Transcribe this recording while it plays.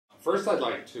First, I'd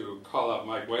like to call out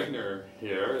Mike Wegner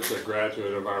here as a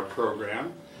graduate of our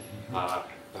program,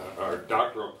 our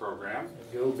doctoral program.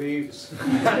 Go Beavs.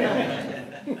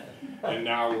 And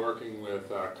now working with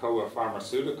Kowa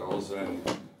Pharmaceuticals, and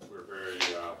we're very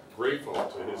grateful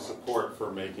to his support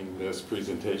for making this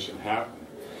presentation happen.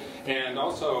 And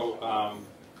also,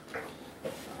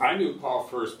 I knew Paul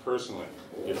first personally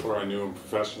before I knew him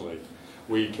professionally.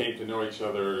 We came to know each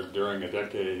other during a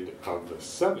decade of the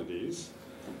 70s.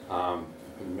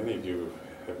 And many of you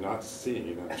have not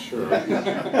seen, I'm sure.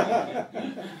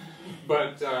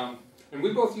 But, and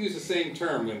we both use the same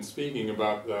term when speaking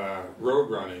about road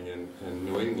running in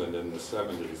New England in the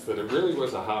 70s, that it really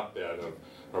was a hotbed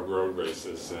of road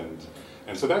races.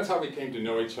 And so that's how we came to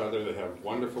know each other. They have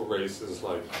wonderful races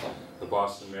like the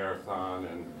Boston Marathon,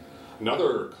 and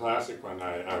another classic one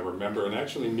I remember, and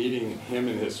actually meeting him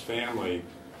and his family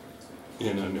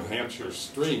in a New Hampshire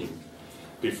stream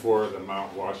before the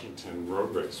Mount Washington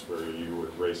road race, where you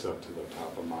would race up to the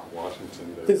top of Mount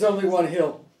Washington. There's only one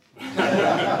hill. The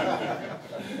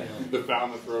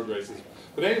Falmouth road races.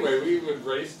 But anyway, we would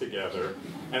race together,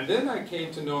 and then I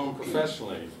came to know him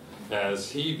professionally as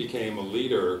he became a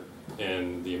leader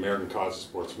in the American College of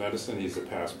Sports Medicine. He's a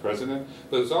past president,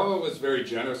 but was always very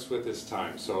generous with his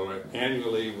time. So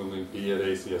annually, when we'd be at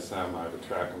ACSM, I would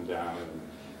track him down, and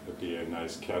it would be a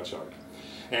nice catch-up.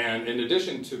 And in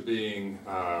addition to being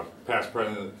past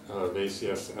president of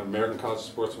ACS, American College of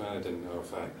Sports Medicine, I didn't know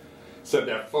if I said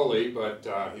that fully, but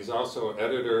he's also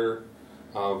editor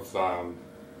of, I'll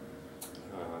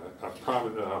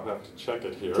have to check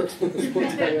it here,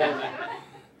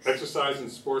 Exercise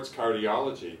and Sports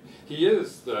Cardiology. He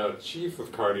is the chief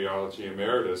of cardiology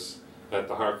emeritus at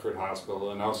the Hartford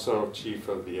Hospital, and also chief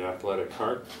of the athletic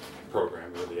heart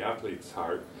program, or the athlete's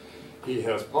heart. He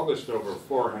has published over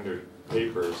 400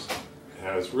 papers,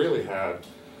 has really had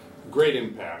great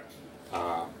impact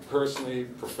personally,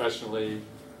 professionally,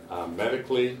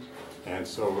 medically, and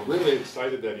so we're really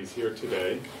excited that he's here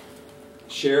today,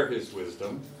 share his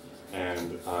wisdom,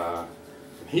 and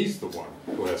he's the one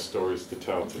who has stories to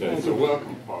tell today. So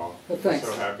welcome, Paul. Well, thanks.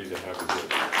 So happy to have you here.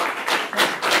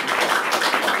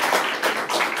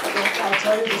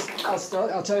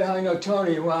 I'll tell you how I know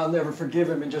Tony, and why I'll never forgive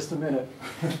him in just a minute.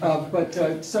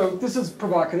 So this is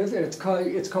provocative, and it's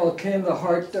called Can the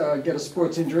Heart Get a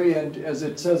Sports Injury? And as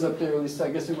it says up there, at least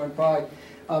I guess it went by,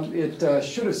 it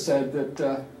should have said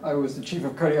that I was the chief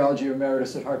of cardiology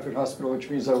emeritus at Hartford Hospital, which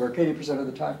means I work 80% of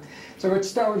the time. So let's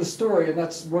start with a story, and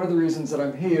that's one of the reasons that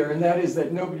I'm here, and that is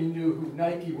that nobody knew who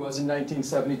Nike was in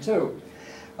 1972.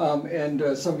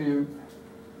 Some of you,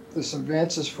 there's some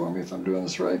advances for me if I'm doing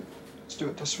this right. Let's do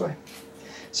it this way.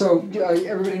 So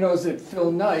everybody knows that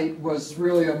Phil Knight was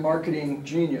really a marketing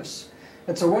genius.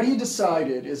 And so what he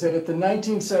decided is that at the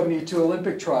 1972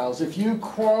 Olympic trials, if you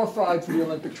qualified for the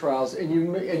Olympic trials and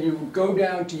you go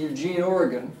down to Eugene,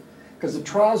 Oregon, because the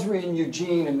trials were in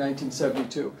Eugene in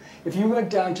 1972, if you went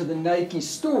down to the Nike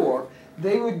store,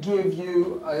 they would give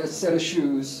you a set of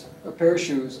shoes, a pair of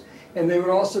shoes, and they would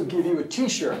also give you a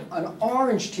t-shirt, an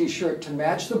orange t-shirt to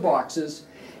match the boxes.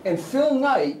 And Phil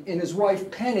Knight and his wife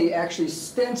Penny actually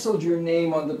stenciled your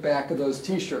name on the back of those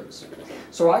t-shirts.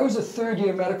 So I was a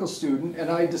third-year medical student, and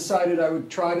I decided I would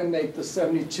try to make the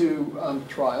 72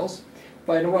 trials.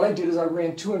 But what I did is I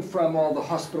ran to and from all the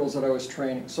hospitals that I was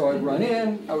training. So I'd run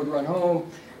in, I would run home,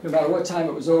 no matter what time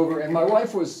it was over. And my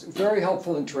wife was very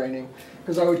helpful in training,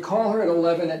 because I would call her at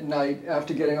 11 at night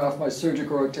after getting off my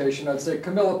surgical rotation. I'd say,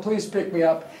 Camilla, please pick me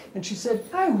up. And she said,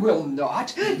 I will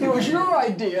not. It was your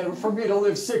idea for me to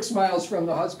live 6 miles from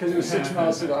the hospital, because it was 6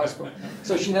 miles to the hospital.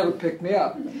 So she never picked me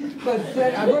up. But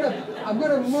then I'm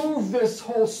going to move this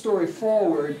whole story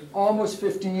forward almost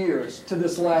 50 years to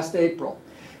this last April.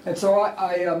 And so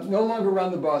I no longer run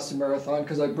the Boston Marathon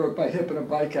because I broke my hip in a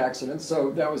bike accident.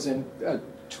 So that was in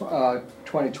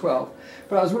 2012.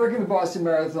 But I was working the Boston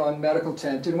Marathon medical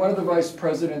tent, and one of the vice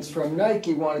presidents from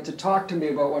Nike wanted to talk to me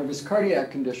about one of his cardiac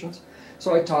conditions.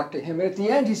 So I talked to him, and at the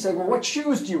end he said, well, what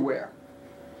shoes do you wear?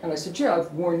 And I said, yeah,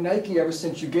 I've worn Nike ever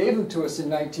since you gave them to us in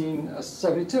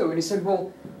 1972. And he said,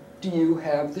 well, do you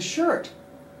have the shirt?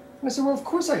 And I said, well, of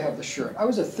course I have the shirt. I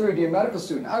was a third-year medical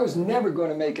student. I was never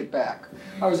going to make it back.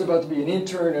 I was about to be an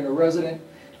intern and a resident.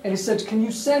 And he said, can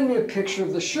you send me a picture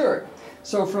of the shirt?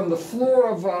 So from the floor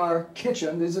of our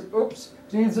kitchen, these are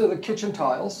the kitchen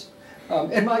tiles,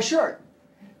 and my shirt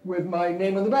with my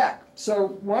name on the back. So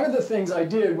one of the things I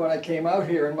did when I came out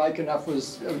here, and Mike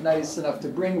was nice enough to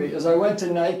bring me, is I went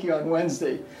to Nike on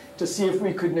Wednesday to see if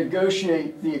we could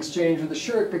negotiate the exchange of the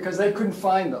shirt, because they couldn't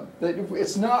find them.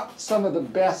 It's not some of the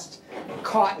best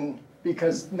cotton,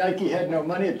 because Nike had no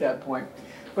money at that point.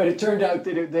 But it turned out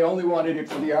that they only wanted it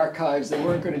for the archives. They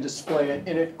weren't going to display it.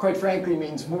 And it, quite frankly,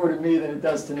 means more to me than it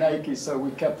does to Nike, so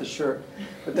we kept the shirt.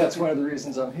 But that's one of the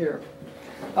reasons I'm here.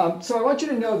 So I want you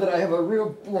to know that I have a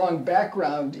real long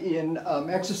background in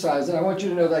exercise, and I want you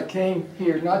to know that I came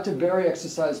here not to bury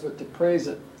exercise, but to praise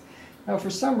it. Now, for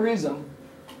some reason,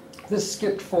 this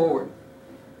skipped forward,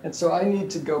 and so I need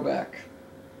to go back.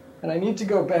 And I need to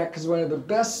go back because one of the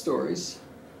best stories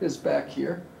is back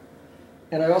here.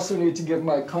 And I also need to give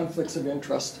my conflicts of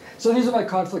interest. So these are my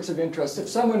conflicts of interest. If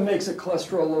someone makes a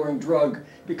cholesterol-lowering drug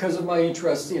because of my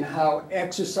interest in how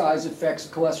exercise affects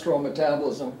cholesterol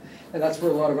metabolism, and that's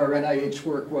where a lot of our NIH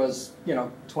work was,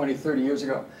 20, 30 years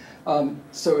ago.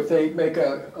 So if they make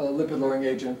a lipid-lowering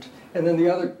agent. And then the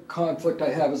other conflict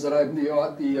I have is that I'm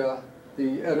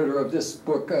the editor of this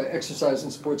book, Exercise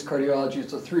and Sports Cardiology.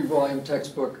 It's a 3-volume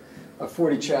textbook.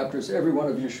 40 chapters. Every one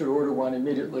of you should order one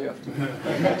immediately after.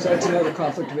 So that's another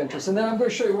conflict of interest. And then I'm going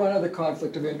to show you one other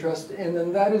conflict of interest, and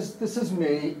then this is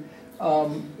me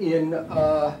in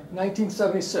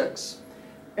 1976.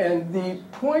 And the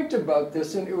point about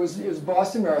this, and it was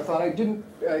Boston Marathon. I didn't,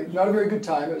 not a very good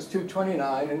time. It was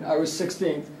 2:29, and I was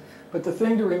 16th. But the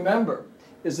thing to remember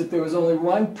is that there was only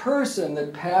one person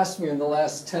that passed me in the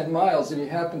last 10 miles, and he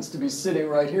happens to be sitting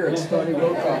right here. It's Tony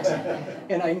Wilcox.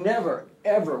 And I never,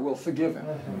 ever will forgive him.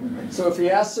 So if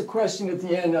he asks a question at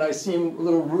the end and I seem a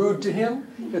little rude to him,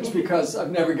 it's because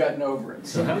I've never gotten over it.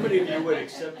 So how many of you would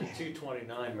accept a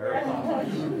 2:29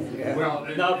 marathon? Yeah. Well,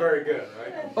 not very good,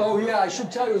 right? Oh yeah, I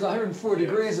should tell you it was 104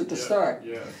 degrees at the start.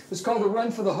 Yeah. It's called the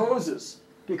Run for the Hoses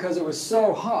because it was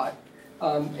so hot.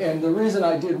 And the reason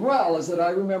I did well is that I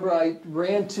remember I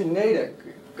ran to Natick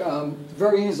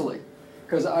very easily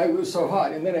because I was so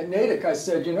hot. And then at Natick I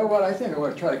said, you know what, I think I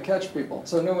want to try to catch people.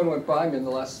 So no one went by me in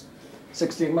the last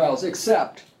 16 miles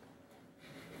except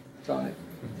Tony.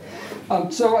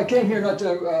 So I came here not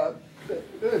to,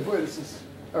 boy, this is,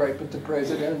 all right, but to praise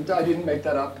it. And I didn't make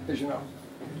that up, as you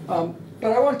know.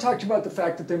 But I want to talk to you about the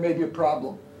fact that there may be a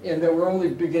problem, and that we're only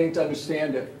beginning to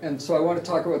understand it. And so I want to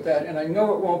talk about that. And I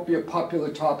know it won't be a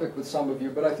popular topic with some of you,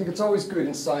 but I think it's always good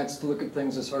in science to look at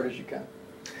things as hard as you can.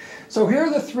 So here are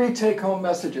the 3 take-home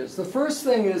messages. The first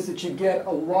thing is that you get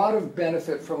a lot of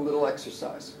benefit from little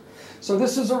exercise. So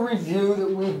this is a review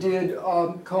that we did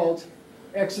called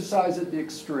Exercise at the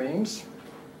Extremes.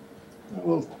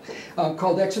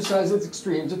 Called Exercise at the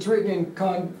Extremes. It's written in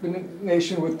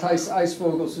combination with Thijs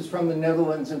IJsvogels, who's from the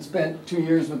Netherlands and spent 2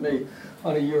 years with me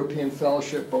on a European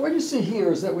fellowship. But what you see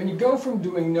here is that when you go from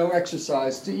doing no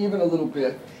exercise to even a little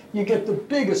bit, you get the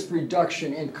biggest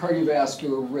reduction in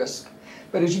cardiovascular risk.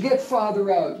 But as you get farther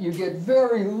out, you get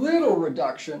very little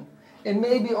reduction and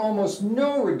maybe almost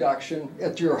no reduction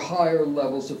at your higher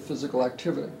levels of physical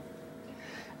activity.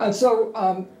 And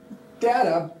so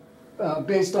data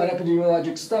based on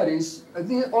epidemiologic studies,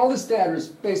 all this data is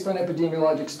based on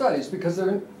epidemiologic studies because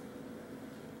there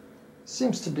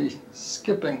seems to be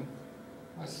skipping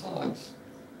my slides.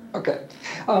 Okay.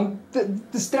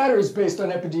 This data is based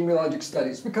on epidemiologic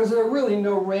studies because there are really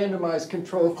no randomized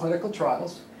controlled clinical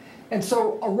trials. And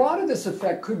so a lot of this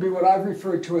effect could be what I've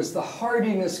referred to as the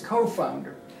hardiness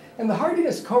co-founder. And the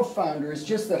hardiness co-founder is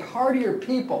just that hardier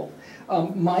people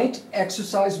might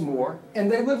exercise more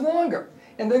and they live longer.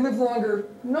 And they live longer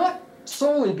not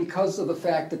solely because of the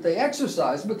fact that they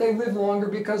exercise, but they live longer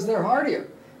because they're hardier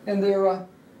and they're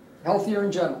healthier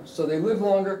in general. So they live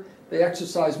longer, they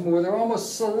exercise more, they're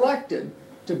almost selected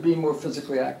to be more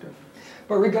physically active.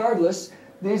 But regardless,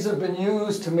 these have been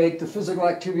used to make the physical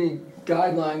activity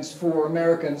guidelines for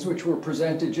Americans, which were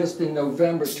presented just in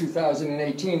November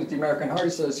 2018 at the American Heart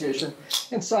Association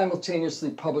and simultaneously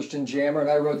published in JAMA,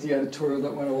 and I wrote the editorial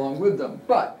that went along with them.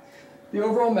 But the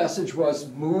overall message was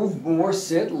move more,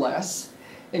 sit less,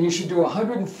 and you should do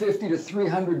 150 to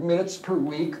 300 minutes per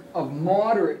week of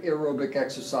moderate aerobic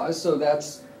exercise, so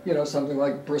that's, something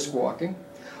like brisk walking,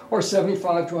 or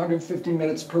 75 to 150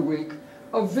 minutes per week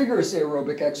of vigorous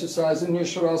aerobic exercise, and you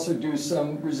should also do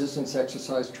some resistance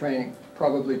exercise training,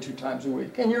 probably 2 times a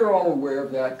week. And you're all aware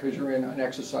of that because you're in an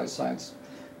exercise science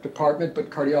department, but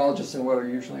cardiologists and what are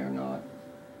usually are not.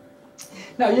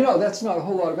 Now, that's not a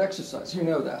whole lot of exercise. You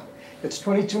know that. It's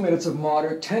 22 minutes of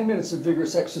moderate, 10 minutes of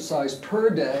vigorous exercise per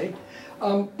day.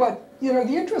 But, the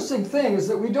interesting thing is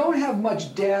that we don't have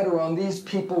much data on these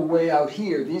people way out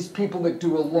here, these people that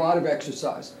do a lot of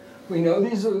exercise. We know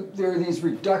there are these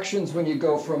reductions when you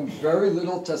go from very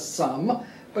little to some,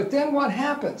 but then what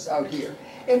happens out here?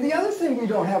 And the other thing we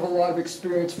don't have a lot of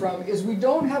experience from is we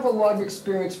don't have a lot of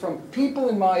experience from people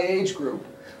in my age group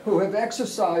who have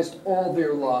exercised all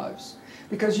their lives.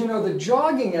 Because, the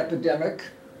jogging epidemic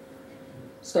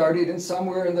started in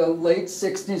somewhere in the late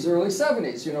 60s, early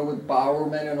 70s, you know, with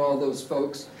Bowerman and all those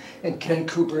folks, and Ken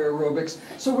Cooper aerobics.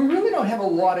 So we really don't have a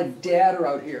lot of data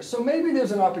out here. So maybe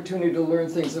there's an opportunity to learn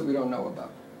things that we don't know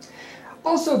about.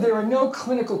 Also, there are no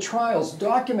clinical trials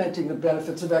documenting the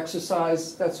benefits of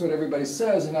exercise. That's what everybody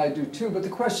says, and I do too. But the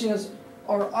question is,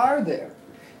 or are there?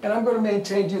 And I'm going to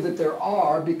maintain to you that there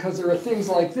are, because there are things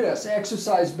like this,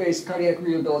 exercise-based cardiac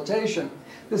rehabilitation.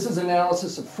 This is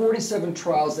analysis of 47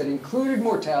 trials that included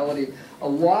mortality, a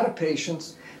lot of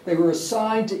patients. They were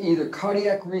assigned to either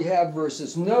cardiac rehab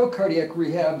versus no cardiac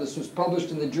rehab. This was published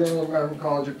in the Journal of American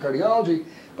College of Cardiology.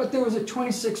 But there was a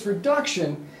 26%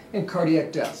 reduction in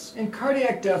cardiac deaths. And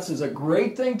cardiac deaths is a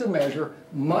great thing to measure,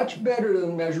 much better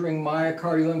than measuring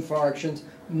myocardial infarctions,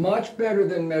 much better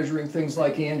than measuring things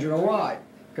like angina Y,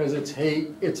 because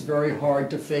it's very hard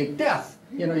to fake death.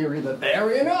 You know, you're either there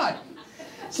or you're not.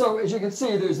 So as you can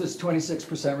see, there's this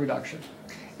 26% reduction.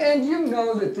 And you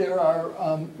know that there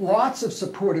are lots of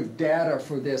supportive data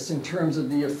for this in terms of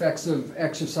the effects of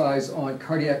exercise on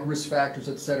cardiac risk factors,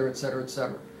 et cetera, et cetera, et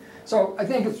cetera. So I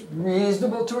think it's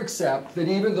reasonable to accept that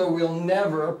even though we'll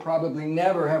never, probably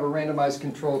never, have a randomized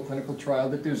controlled clinical trial,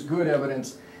 that there's good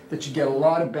evidence that you get a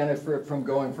lot of benefit from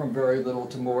going from very little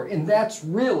to more. And that's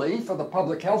really, for the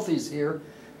public healthies here,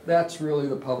 that's really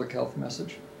the public health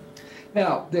message.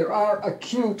 Now, there are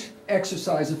acute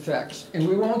exercise effects, and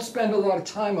we won't spend a lot of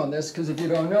time on this because if you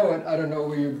don't know it, I don't know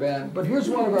where you've been. But here's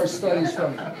one of our studies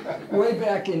from way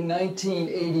back in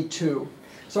 1982.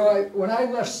 So when I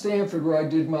left Stanford, where I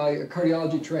did my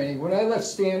cardiology training, when I left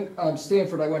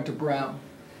Stanford, I went to Brown.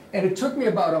 And it took me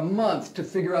about a month to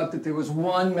figure out that there was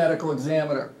one medical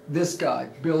examiner, this guy,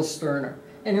 Bill Sterner.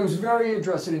 And he was very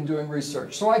interested in doing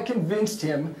research. So I convinced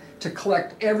him to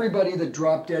collect everybody that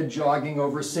dropped dead jogging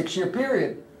over a 6-year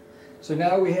period. So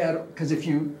now we had, because if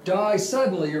you die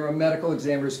suddenly, you're a medical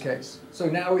examiner's case. So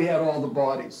now we had all the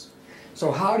bodies.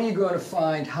 So how do you go to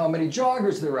find how many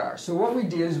joggers there are? So what we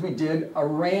did is we did a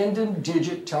random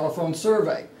digit telephone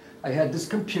survey. I had this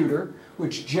computer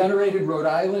which generated Rhode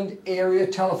Island area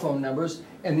telephone numbers,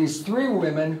 and these 3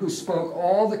 women who spoke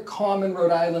all the common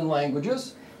Rhode Island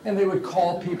languages, and they would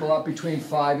call people up between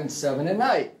 5 and 7 at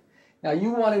night. Now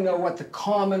you want to know what the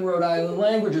common Rhode Island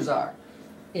languages are.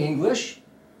 English,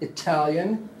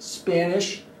 Italian,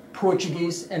 Spanish,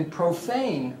 Portuguese, and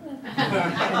profane.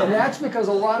 And that's because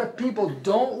a lot of people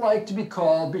don't like to be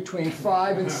called between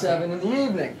 5 and 7 in the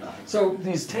evening. So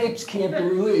these tapes can't be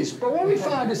released. But what we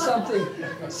found is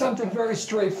something very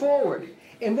straightforward.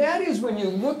 And that is when you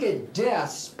look at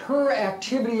deaths per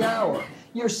activity hour,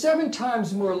 you're 7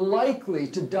 times more likely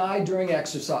to die during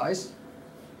exercise,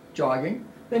 jogging,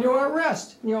 than you are at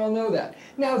rest. You all know that.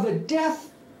 Now the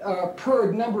death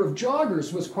per number of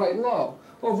joggers was quite low.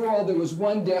 Overall, there was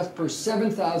 1 death per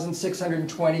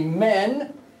 7,620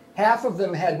 men. Half of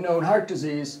them had known heart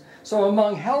disease. So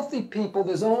among healthy people,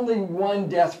 there's only 1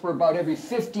 death per about every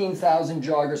 15,000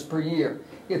 joggers per year.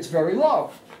 It's very low,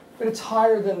 but it's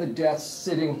higher than the deaths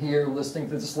sitting here listening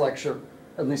to this lecture,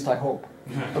 at least I hope.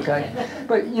 Okay?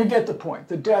 But you get the point.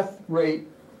 The death rate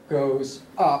goes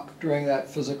up during that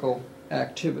physical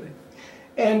activity.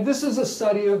 And this is a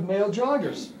study of male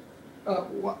joggers.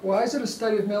 Why is it a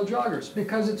study of male joggers?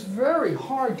 Because it's very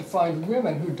hard to find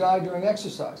women who die during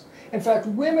exercise. In fact,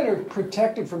 women are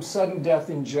protected from sudden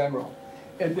death in general.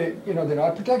 And they're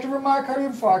not protected from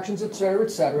myocardial infarctions, et cetera,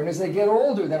 et cetera. And as they get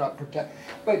older, they're not protected.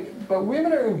 But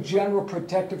women are in general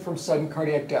protected from sudden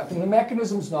cardiac death. And the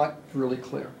mechanism's not really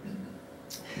clear.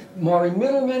 Maury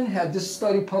Middleman had this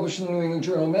study published in the New England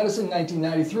Journal of Medicine in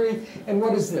 1993. And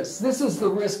what is this? This is the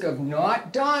risk of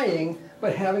not dying,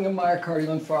 but having a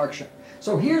myocardial infarction.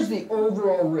 So here's the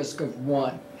overall risk of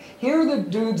 1. Here are the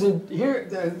dudes, here are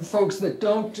the folks that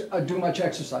don't do much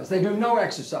exercise. They do no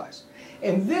exercise.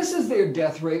 And this is their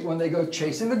death rate when they go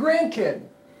chasing the grandkid,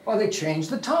 or they change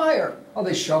the tire, or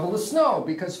they shovel the snow,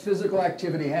 because physical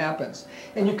activity happens.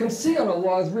 And you can see on a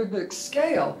logarithmic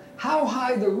scale how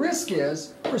high the risk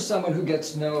is for someone who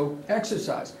gets no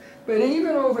exercise. But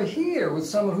even over here, with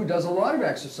someone who does a lot of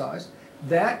exercise,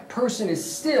 that person is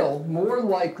still more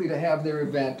likely to have their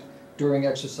event during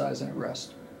exercise and at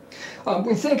rest.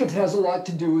 We think it has a lot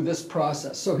to do with this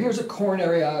process. So here's a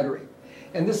coronary artery.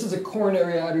 And this is a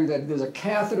coronary artery that there's a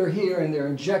catheter here, and they're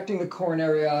injecting the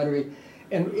coronary artery,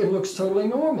 and it looks totally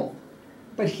normal.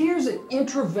 But here's an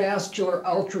intravascular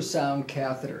ultrasound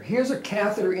catheter. Here's a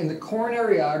catheter in the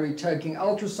coronary artery taking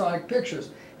ultrasonic pictures.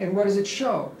 And what does it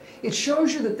show? It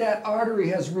shows you that that artery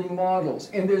has remodeled,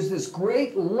 and there's this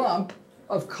great lump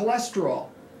of cholesterol.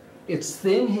 It's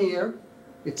thin here,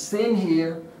 it's thin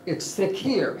here, it's thick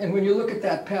here. And when you look at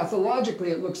that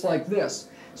pathologically, it looks like this.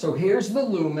 So here's the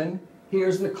lumen,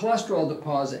 Here's the cholesterol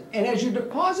deposit. And as you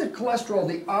deposit cholesterol,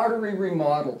 the artery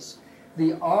remodels.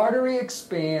 The artery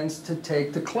expands to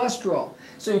take the cholesterol.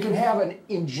 So you can have an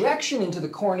injection into the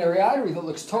coronary artery that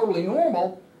looks totally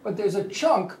normal, but there's a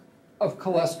chunk of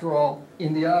cholesterol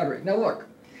in the artery. Now look,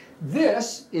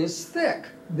 this is thick.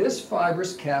 This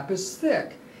fibrous cap is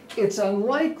thick. It's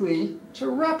unlikely to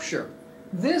rupture.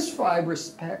 This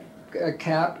fibrous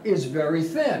cap is very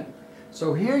thin.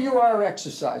 So here you are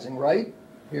exercising, right?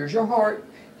 Here's your heart.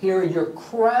 Here are your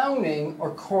crowning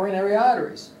or coronary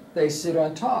arteries. They sit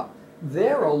on top.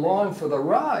 They're along for the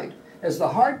ride. As the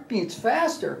heart beats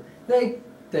faster,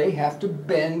 they have to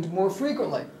bend more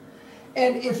frequently.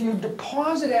 And if you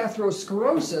deposit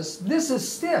atherosclerosis, this is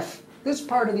stiff. This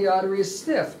part of the artery is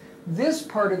stiff. This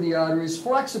part of the artery is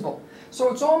flexible.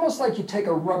 So it's almost like you take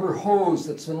a rubber hose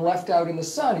that's been left out in the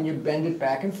sun and you bend it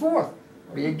back and forth.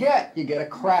 What do you get? You get a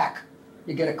crack.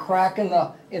 You get a crack in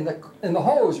the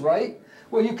hose, right?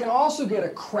 Well, you can also get a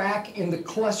crack in the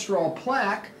cholesterol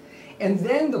plaque, and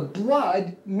then the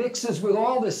blood mixes with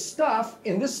all this stuff,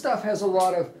 and this stuff has a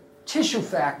lot of tissue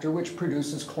factor, which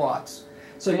produces clots.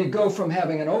 So you go from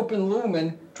having an open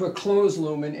lumen to a closed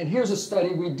lumen, and here's a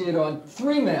study we did on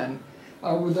 3 men.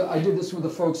 I did this with the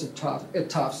folks at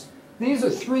Tufts. These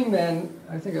are 3 men,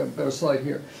 I think I have a better slide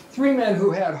here, 3 men who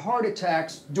had heart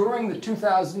attacks during the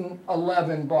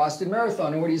 2011 Boston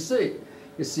Marathon. And what do you see?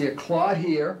 You see a clot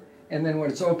here, and then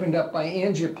when it's opened up by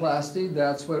angioplasty,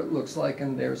 that's what it looks like,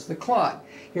 and there's the clot.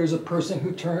 Here's a person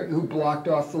who blocked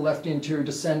off the left anterior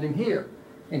descending here.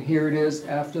 And here it is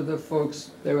after the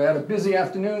folks, they had a busy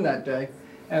afternoon that day,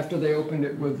 after they opened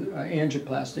it with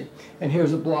angioplasty. And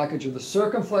here's a blockage of the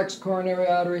circumflex coronary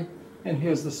artery, and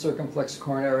here's the circumflex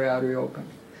coronary artery open.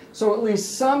 So at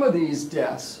least some of these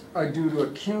deaths are due to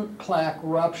acute plaque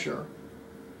rupture,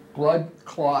 blood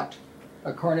clot,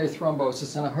 a coronary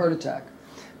thrombosis, and a heart attack.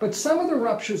 But some of the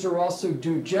ruptures are also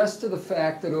due just to the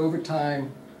fact that over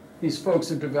time, these folks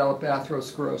have developed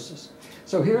atherosclerosis.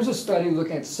 So here's a study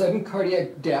looking at sudden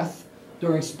cardiac death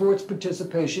during sports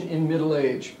participation in middle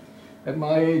age. At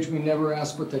my age, we never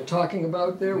ask what they're talking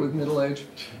about there with middle age.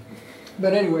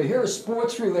 But anyway, here are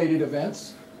sports-related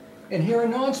events, and here are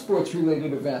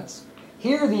non-sports-related events.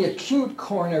 Here are the acute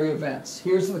coronary events.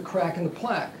 Here's the crack in the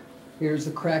plaque. Here's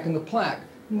the crack in the plaque.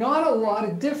 Not a lot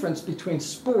of difference between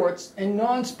sports and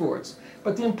non-sports.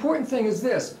 But the important thing is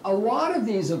this. A lot of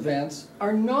these events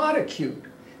are not acute.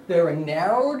 They're a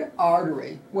narrowed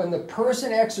artery. When the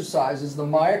person exercises, the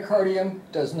myocardium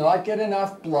does not get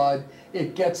enough blood.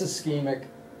 It gets ischemic,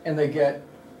 and they get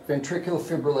ventricular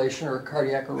fibrillation or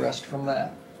cardiac arrest from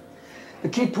that. The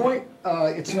key point,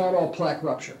 it's not all plaque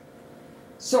rupture.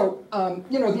 So,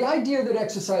 you know, the idea that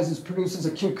exercise produces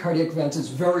acute cardiac events is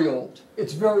very old.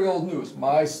 It's very old news.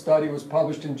 My study was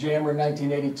published in January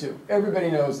 1982. Everybody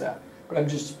knows that, but I'm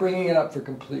just bringing it up for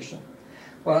completion.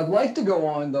 What I'd like to go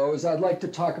on, though, is I'd like to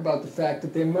talk about the fact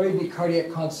that there may be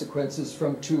cardiac consequences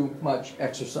from too much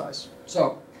exercise.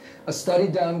 So, a study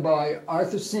done by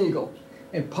Arthur Siegel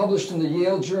and published in the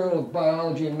Yale Journal of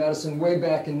Biology and Medicine way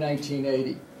back in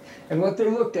 1980. And what they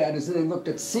looked at is they looked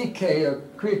at CK, or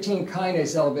creatine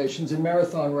kinase elevations in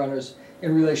marathon runners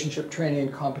in relationship training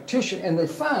and competition. And they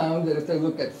found that if they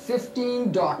looked at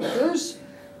 15 doctors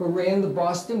who ran the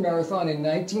Boston Marathon in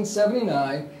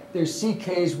 1979, their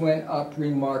CKs went up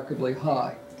remarkably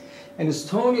high. And as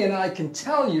Tony and I can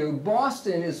tell you,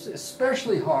 Boston is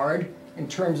especially hard in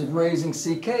terms of raising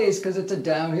CKs because it's a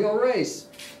downhill race.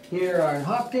 Here in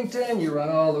Hopkinton, you run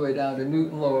all the way down to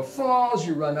Newton Lower Falls,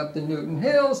 you run up the Newton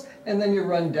Hills, and then you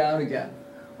run down again.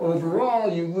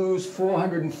 Overall, you lose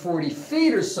 440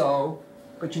 feet or so,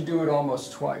 but you do it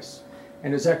almost twice.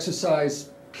 And as exercise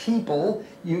people,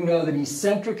 you know that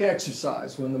eccentric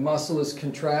exercise, when the muscle is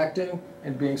contracting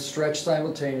and being stretched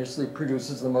simultaneously,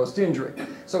 produces the most injury.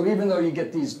 So even though you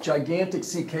get these gigantic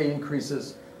CK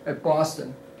increases at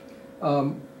Boston,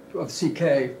 of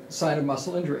CK, sign of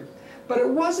muscle injury. But it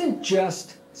wasn't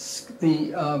just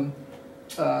it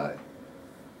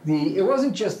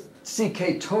wasn't just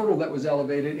CK total that was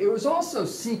elevated. It was also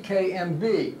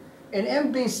CK-MB, and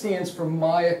MB stands for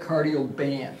myocardial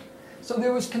band. So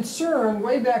there was concern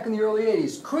way back in the early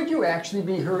 80s. Could you actually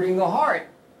be hurting the heart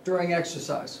during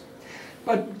exercise?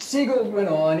 But Siegel went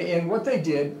on, and what they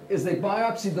did is they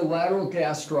biopsied the lateral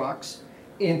gastrocs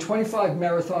in 25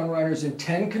 marathon runners in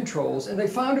 10 controls, and they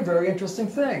found a very interesting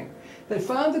thing. They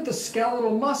found that the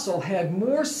skeletal muscle had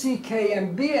more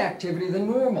CK-MB activity than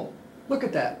normal. Look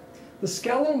at that. The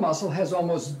skeletal muscle has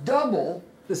almost double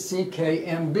the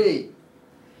CK-MB.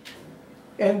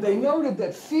 And they noted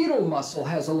that fetal muscle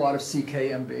has a lot of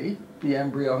CKMB. The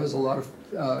embryo has a lot of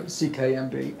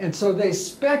CKMB. And so they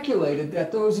speculated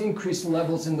that those increased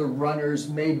levels in the runners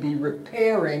may be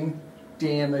repairing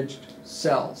damaged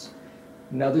cells.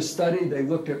 Another study, they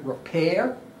looked at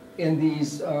repair in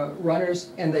these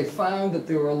runners, and they found that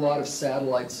there were a lot of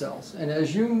satellite cells. And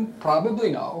as you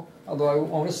probably know, although I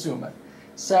won't assume it,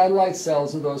 satellite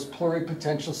cells are those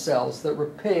pluripotential cells that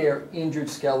repair injured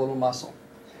skeletal muscle.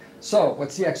 So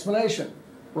what's the explanation?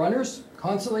 Runners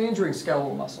constantly injuring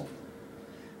skeletal muscle,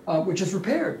 which is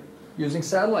repaired using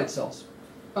satellite cells.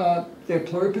 They're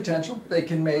pluripotential. They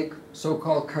can make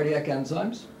so-called cardiac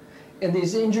enzymes. And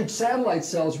these injured satellite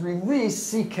cells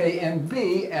release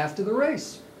CKMB after the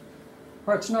race.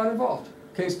 Heart's not involved.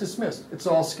 Case dismissed. It's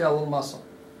all skeletal muscle.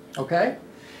 Okay?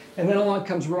 And then along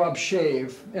comes Rob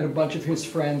Shave and a bunch of his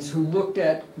friends who looked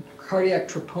at cardiac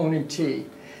troponin T.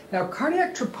 Now,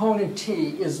 cardiac troponin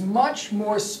T is much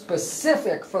more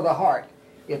specific for the heart.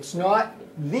 It's not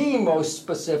the most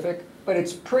specific, but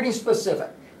it's pretty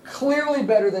specific. Clearly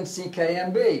better than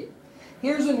CKMB.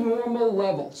 Here's a normal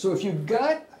level. So if you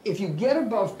get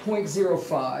above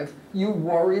 0.05, you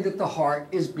worry that the heart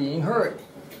is being hurt.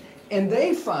 And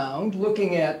they found,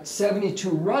 looking at 72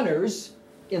 runners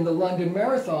in the London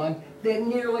Marathon, that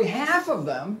nearly half of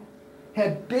them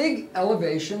had big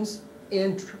elevations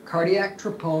in cardiac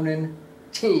troponin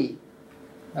T.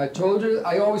 I told you,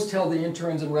 I always tell the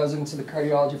interns and residents and the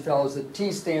cardiology fellows that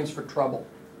T stands for trouble,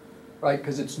 right?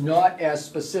 Because it's not as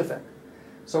specific.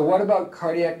 So what about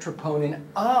cardiac troponin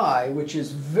I, which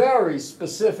is very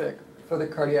specific for the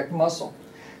cardiac muscle?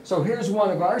 So here's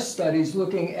one of our studies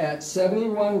looking at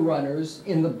 71 runners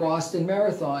in the Boston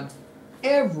Marathon.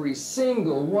 Every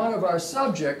single one of our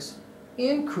subjects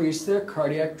increased their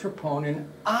cardiac troponin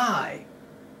I.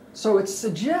 So it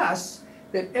suggests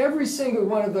that every single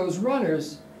one of those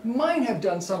runners might have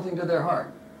done something to their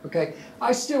heart. Okay,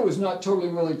 I still was not totally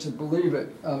willing to believe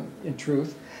it, in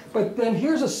truth. But then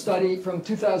here's a study from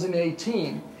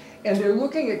 2018, and they're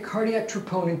looking at cardiac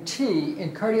troponin T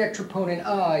and cardiac troponin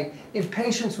I in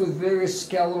patients with various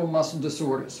skeletal muscle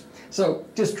disorders. So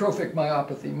dystrophic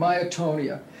myopathy,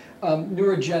 myotonia,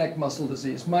 neurogenic muscle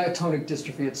disease, myotonic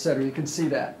dystrophy, etc. You can see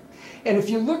that. And if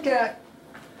you look at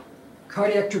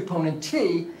cardiac troponin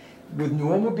T, with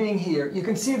normal being here, you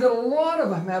can see that a lot of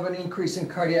them have an increase in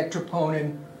cardiac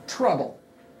troponin trouble.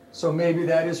 So maybe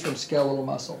that is from skeletal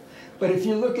muscle. But if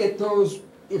you look at those,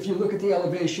 if you look at the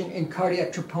elevation in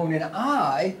cardiac troponin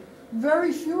I,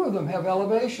 very few of them have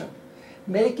elevation,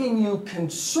 making you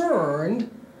concerned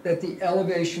that the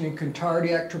elevation in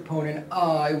cardiac troponin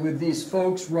I with these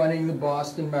folks running the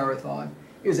Boston Marathon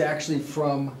is actually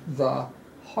from the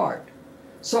heart.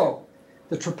 So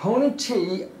the troponin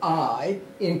T I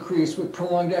increase with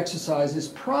prolonged exercise is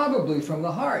probably from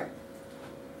the heart.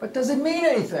 But does it mean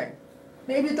anything?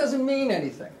 Maybe it doesn't mean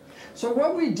anything. So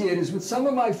what we did is, with some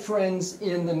of my friends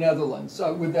in the Netherlands,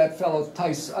 with that fellow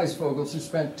Thijs Ijsvogels who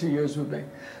spent 2 years with me,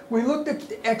 we looked at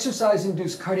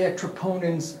exercise-induced cardiac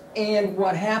troponins and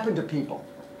what happened to people,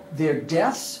 their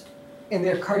deaths and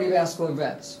their cardiovascular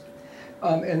events.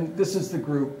 And this is the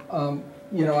group.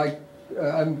 You know,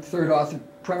 I'm third author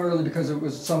primarily because it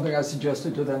was something I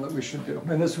suggested to them that we should do.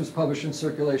 And this was published in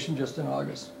Circulation just in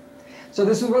August. So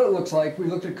this is what it looks like. We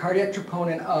looked at cardiac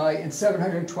troponin I in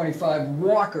 725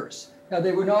 walkers. Now,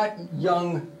 they were not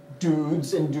young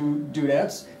dudes and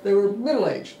dudettes. They were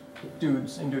middle-aged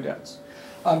dudes and dudettes.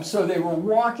 So they were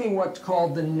walking what's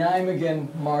called the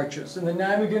Nijmegen marches. And the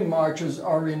Nijmegen marches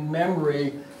are in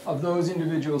memory of those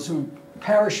individuals who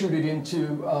parachuted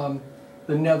into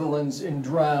the Netherlands and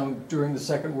drowned during the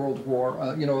Second World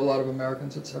War. You know, a lot of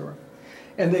Americans, etc.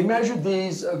 And they measured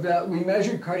these, we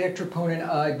measured cardiac troponin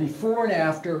I before and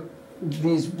after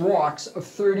these walks of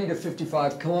 30 to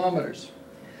 55 kilometers.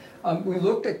 We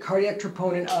looked at cardiac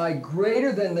troponin I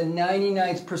greater than the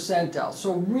 99th percentile,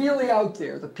 so really out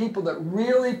there, the people that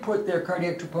really put their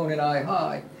cardiac troponin I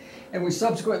high. And we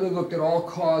subsequently looked at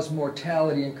all-cause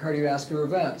mortality and cardiovascular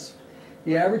events.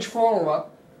 The average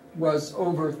follow-up was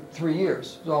over 3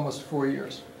 years, it was almost 4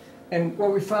 years. And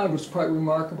what we found was quite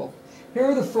remarkable. Here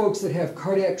are the folks that have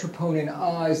cardiac troponin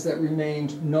I's that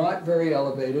remained not very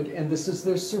elevated, and this is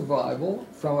their survival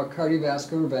from a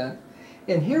cardiovascular event.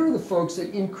 And here are the folks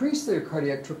that increased their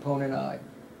cardiac troponin I.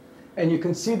 And you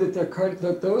can see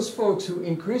that, those folks who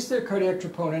increased their cardiac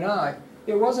troponin I,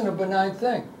 it wasn't a benign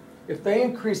thing. If they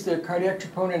increased their cardiac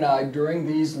troponin I during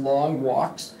these long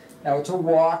walks, now it's a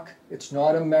walk, it's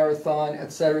not a marathon,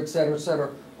 et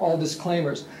cetera, all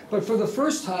disclaimers. But for the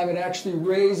first time, it actually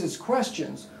raises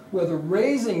questions whether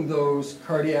raising those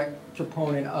cardiac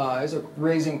troponin I's, or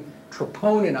raising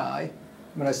troponin I,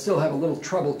 I mean, I still have a little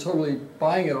trouble totally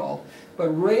buying it all, but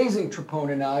raising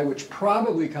troponin I, which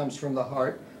probably comes from the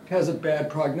heart, has a bad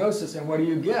prognosis. And what do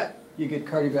you get? You get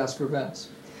cardiovascular events.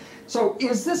 So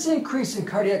is this increase in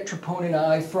cardiac troponin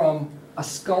I from a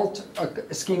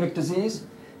ischemic disease?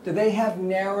 Do they have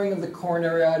narrowing of the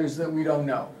coronary arteries that we don't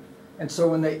know? And so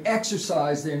when they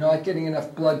exercise, they're not getting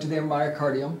enough blood to their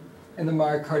myocardium, and the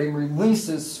myocardium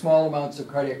releases small amounts of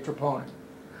cardiac troponin.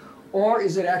 Or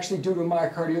is it actually due to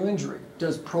myocardial injury?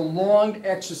 Does prolonged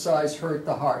exercise hurt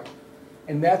the heart?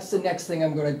 And that's the next thing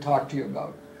I'm going to talk to you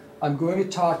about. I'm going to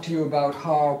talk to you about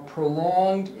how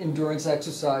prolonged endurance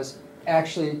exercise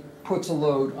actually puts a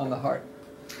load on the heart.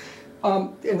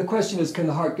 And the question is, can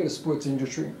the heart get a sports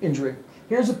injury?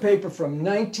 Here's a paper from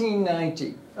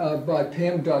 1990 by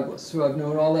Pam Douglas, who I've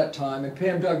known all that time. And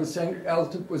Pam Douglas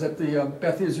was at the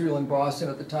Beth Israel in Boston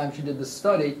at the time she did this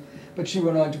study, but she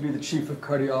went on to be the chief of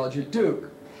cardiology at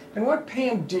Duke. And what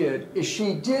Pam did is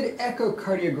she did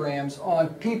echocardiograms on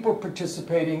people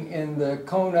participating in the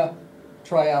Kona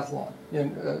triathlon.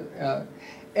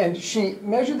 And she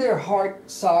measured their heart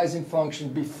size and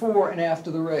function before and after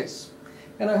the race.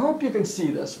 And I hope you can see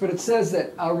this, but it says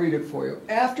that, I'll read it for you.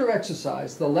 After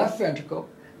exercise, the left ventricle,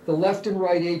 the left and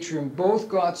right atrium both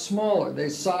got smaller. Their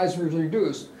size was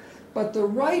reduced. But the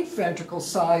right ventricle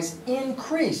size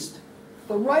increased.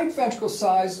 The right ventricle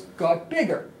size got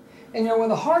bigger. And when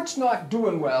the heart's not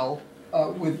doing well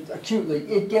acutely,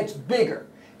 it gets bigger.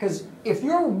 Because if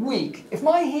you're weak, if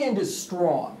my hand is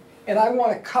strong, and I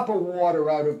want a cup of water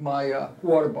out of my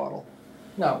water bottle,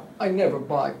 now, I never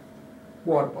buy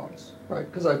water bottles, right?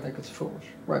 Because I think it's foolish,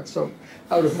 right? So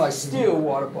out of my steel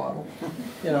water bottle,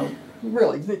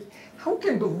 really, who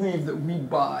can believe that we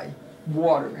buy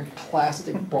water in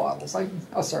plastic bottles?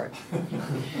 Sorry.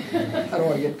 I don't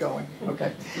want to get going.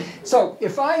 Okay. So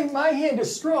if my hand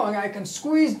is strong, I can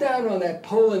squeeze down on that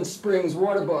Poland Springs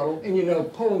water bottle,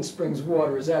 and Poland Springs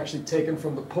water is actually taken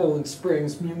from the Poland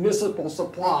Springs municipal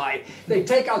supply. They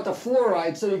take out the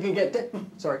fluoride so you can get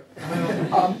sorry.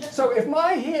 So if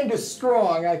my hand is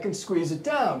strong, I can squeeze it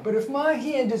down. But if my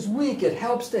hand is weak, it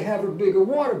helps to have a bigger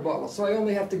water bottle. So I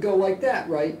only have to go like that,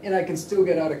 right? And I can still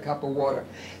get out a cup of water.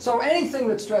 So anything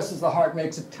that stresses the heart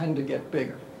makes it tend to get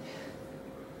bigger.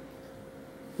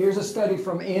 Here's a study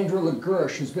from Andrew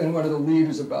LaGersh, who's been one of the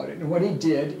leaders about it. And what he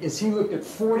did is he looked at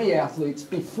 40 athletes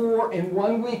before and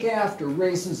 1 week after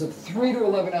races of 3 to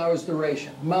 11 hours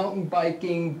duration, mountain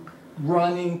biking,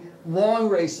 running, long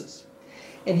races.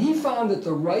 And he found that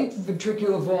the right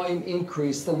ventricular volume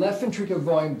increased, the left ventricular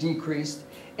volume decreased,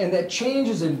 and that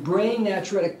changes in brain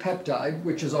natriuretic peptide,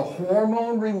 which is a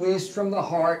hormone released from the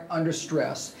heart under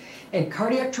stress, and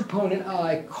cardiac troponin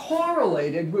I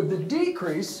correlated with the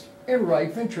decrease in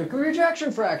right ventricular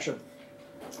ejection fraction.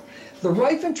 The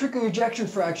right ventricular ejection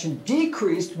fraction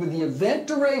decreased with the event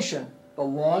duration, the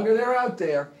longer they're out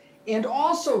there, and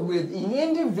also with the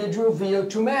individual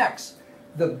VO2 max.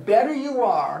 The better you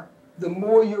are, the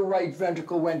more your right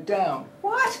ventricle went down.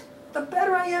 What? The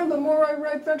better I am, the more my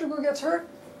right ventricle gets hurt?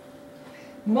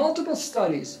 Multiple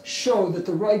studies show that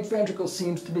the right ventricle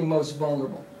seems to be most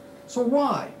vulnerable. So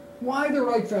why? Why the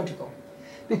right ventricle?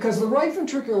 Because the right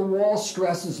ventricular wall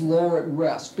stress is lower at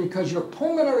rest because your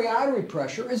pulmonary artery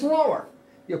pressure is lower.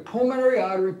 Your pulmonary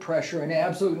artery pressure in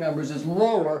absolute numbers is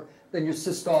lower than your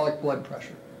systolic blood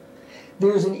pressure.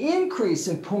 There's an increase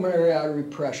in pulmonary artery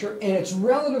pressure, and it's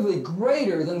relatively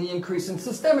greater than the increase in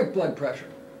systemic blood pressure.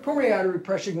 Pulmonary artery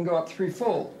pressure can go up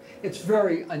threefold. It's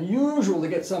very unusual to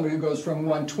get somebody who goes from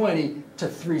 120 to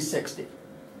 360.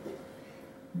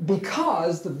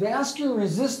 Because the vascular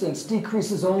resistance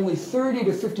decreases only 30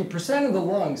 to 50% of the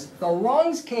lungs. The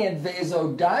lungs can't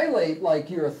vasodilate like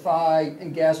your thigh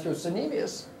and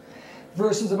gastrocnemius,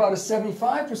 versus about a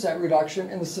 75% reduction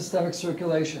in the systemic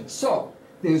circulation. So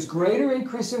there's greater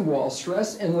increase in wall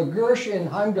stress, and LaGersh and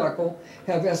Heimdachel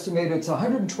have estimated it's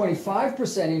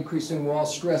 125% increase in wall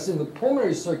stress in the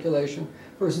pulmonary circulation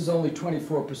versus only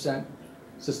 24%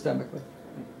 systemically.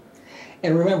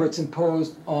 And remember, it's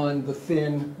imposed on the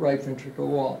thin right ventricular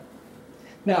wall.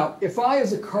 Now, if I,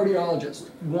 as a cardiologist,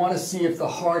 want to see if the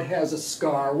heart has a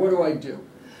scar, what do?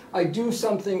 I do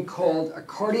something called a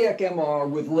cardiac MR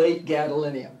with late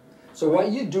gadolinium. So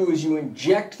what you do is you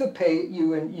inject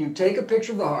you take a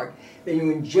picture of the heart, then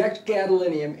you inject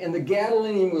gadolinium, and the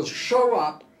gadolinium will show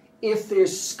up if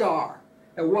there's scar.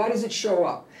 And why does it show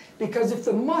up? Because if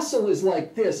the muscle is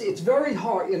like this, it's very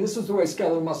hard, and this is the way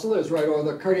skeletal muscle is, right, or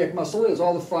the cardiac muscle is,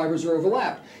 all the fibers are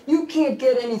overlapped. You can't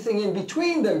get anything in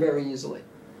between them very easily.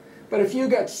 But if you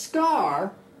got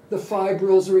scar, the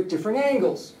fibrils are at different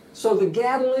angles. So the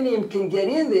gadolinium can get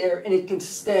in there and it can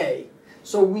stay.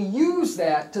 So we use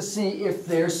that to see if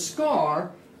there's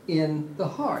scar in the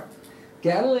heart.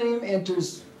 Gadolinium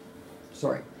enters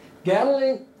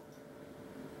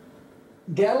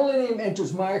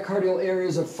myocardial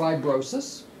areas of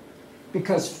fibrosis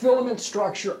because filament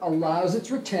structure allows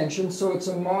its retention, so it's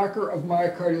a marker of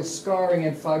myocardial scarring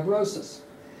and fibrosis.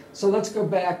 So let's go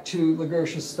back to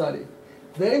Lagersh's study.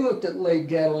 They looked at late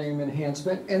gadolinium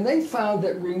enhancement, and they found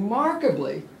that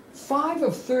remarkably, 5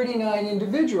 of 39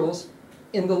 individuals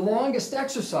in the longest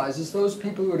exercises, those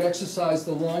people who had exercised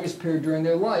the longest period during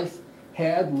their life,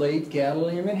 had late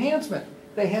gadolinium enhancement.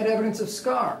 They had evidence of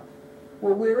scar.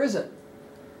 Well, where is it?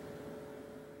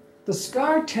 The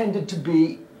scar tended to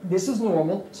be, this is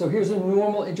normal, so here's a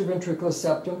normal interventricular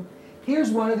septum. Here's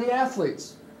one of the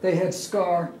athletes. They had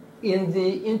scar in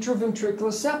the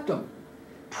intraventricular septum,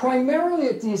 primarily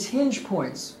at these hinge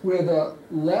points where the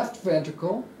left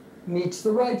ventricle meets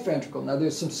the right ventricle. Now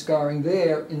there's some scarring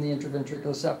there in the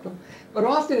intraventricular septum, but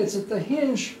often it's at the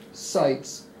hinge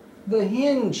sites, the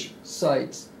hinge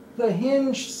sites, the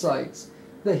hinge sites,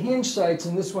 the hinge sites,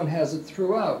 and this one has it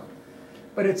throughout.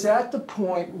 But it's at the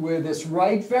point where this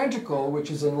right ventricle,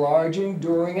 which is enlarging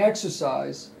during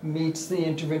exercise, meets the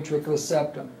interventricular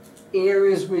septum,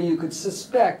 areas where you could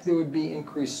suspect there would be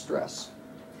increased stress.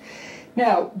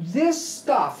 Now, this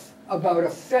stuff about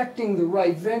affecting the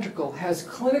right ventricle has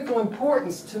clinical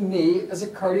importance to me as a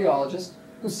cardiologist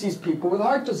who sees people with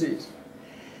heart disease.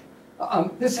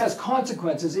 This has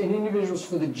consequences in individuals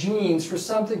for the genes for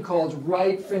something called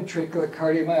right ventricular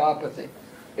cardiomyopathy.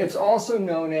 It's also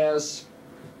known as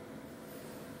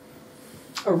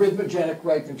arrhythmogenic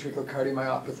right ventricular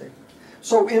cardiomyopathy.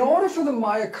 So in order for the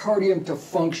myocardium to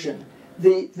function,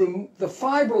 the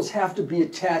fibrils have to be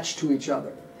attached to each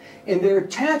other. And they're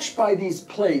attached by these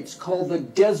plates called the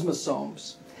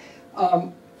desmosomes.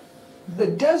 The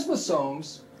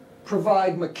desmosomes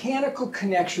provide mechanical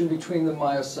connection between the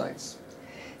myocytes.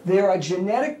 There are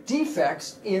genetic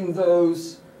defects in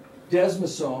those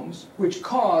desmosomes which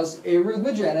cause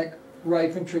arrhythmogenic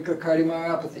right ventricular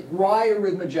cardiomyopathy. Why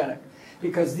arrhythmogenic?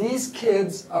 Because these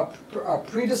kids are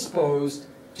predisposed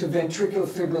to ventricular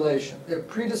fibrillation. They're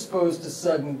predisposed to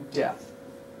sudden death.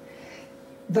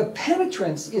 The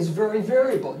penetrance is very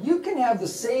variable. You can have the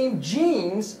same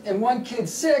genes and one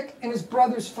kid's sick and his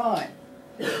brother's fine.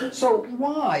 So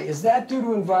why? Is that due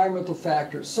to environmental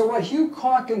factors? So what Hugh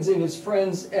Calkins and his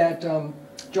friends at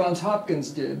Johns Hopkins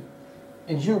did,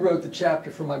 and Hugh wrote the chapter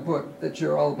for my book that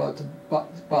you're all about to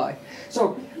buy.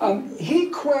 So he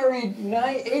queried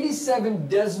 87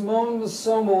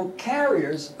 desmosomal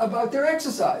carriers about their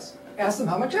exercise, asked them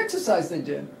how much exercise they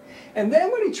did. And then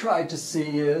what he tried to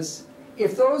see is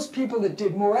if those people that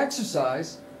did more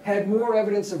exercise had more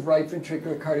evidence of right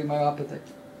ventricular cardiomyopathy.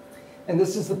 And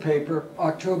this is the paper,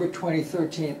 October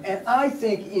 2013. And I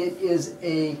think it is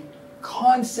a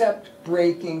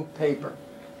concept-breaking paper,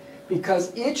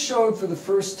 because it showed for the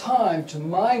first time, to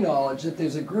my knowledge, that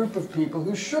there's a group of people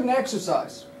who shouldn't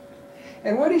exercise.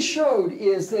 And what he showed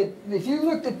is that if you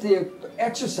looked at the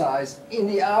exercise in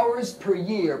the hours per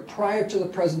year prior to the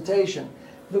presentation,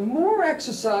 the more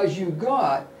exercise you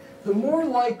got, the more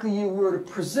likely you were to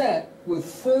present with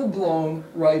full-blown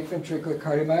right ventricular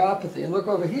cardiomyopathy. And look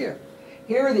over here.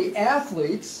 Here are the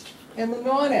athletes and the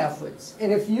non-athletes.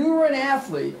 And if you were an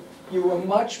athlete, you were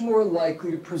much more likely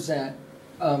to present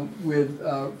with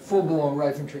full-blown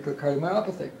right ventricular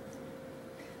cardiomyopathy.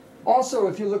 Also,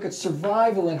 if you look at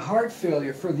survival and heart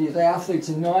failure for the athletes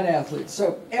and non-athletes,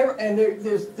 so and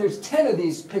there's 10 of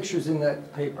these pictures in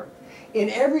that paper. In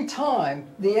every time,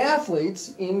 the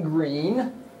athletes in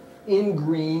green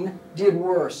did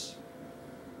worse.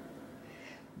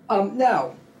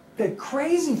 Now, the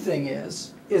crazy thing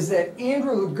is that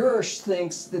Andrew Lagersh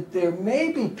thinks that there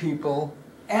may be people,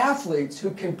 athletes,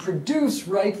 who can produce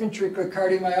right ventricular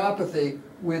cardiomyopathy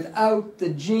without the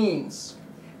genes,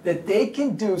 that they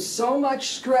can do so much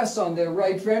stress on their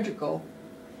right ventricle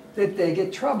that they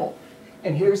get trouble.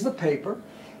 And here's the paper.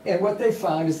 And what they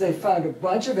found is they found a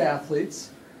bunch of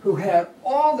athletes who had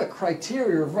all the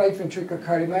criteria of right ventricular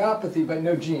cardiomyopathy but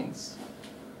no genes.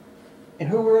 And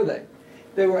who were they?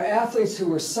 They were athletes who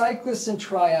were cyclists and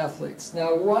triathletes.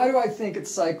 Now, why do I think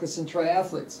it's cyclists and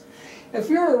triathletes? If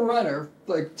you're a runner,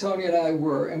 like Tony and I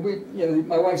were, and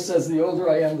my wife says the older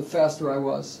I am, the faster I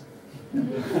was.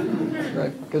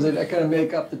 Right? Because I kind of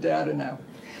make up the data now.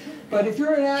 But if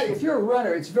you're a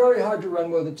runner, it's very hard to run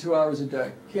more than 2 hours a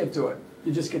day. You can't do it.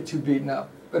 You just get too beaten up.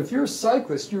 But if you're a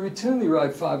cyclist, you routinely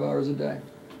ride 5 hours a day.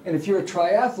 And if you're a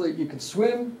triathlete, you can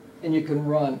swim and you can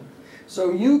run.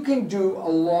 So you can do a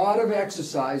lot of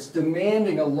exercise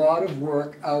demanding a lot of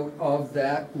work out of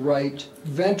that right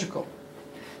ventricle.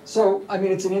 So, I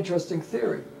mean, it's an interesting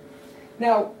theory.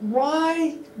 Now,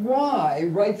 why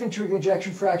right ventricular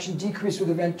ejection fraction decrease with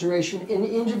event duration in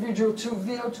individual to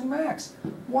VO2 max?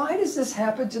 Why does this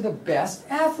happen to the best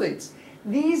athletes?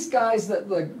 These guys that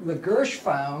Gersh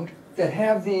found that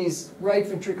have these right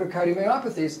ventricular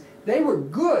cardiomyopathies, they were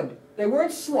good. They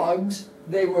weren't slugs.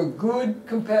 They were good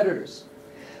competitors.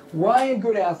 Why in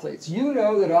good athletes? You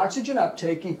know that oxygen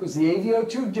uptake equals the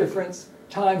AVO2 difference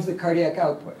times the cardiac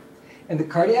output. And the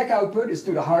cardiac output is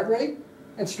due to heart rate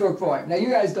and stroke volume. Now, you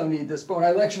guys don't need this, but when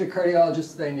I lecture to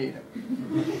cardiologists, they need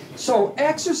it. So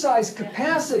exercise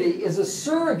capacity is a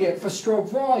surrogate for stroke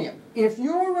volume. If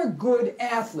you're a good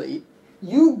athlete,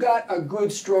 you got a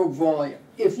good stroke volume.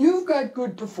 If you've got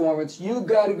good performance, you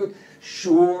got a good...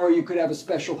 Sure, you could have a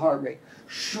special heart rate.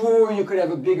 Sure, you could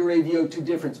have a bigger AVO2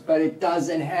 difference, but it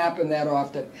doesn't happen that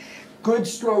often. Good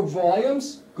stroke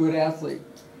volumes, good athlete.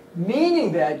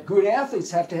 Meaning that good athletes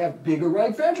have to have bigger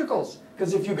right ventricles.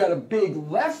 Because if you've got a big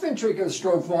left ventricular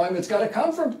stroke volume, it's got to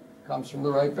comes from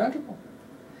the right ventricle.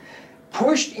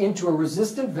 Pushed into a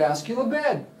resistant vascular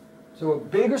bed. So a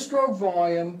bigger stroke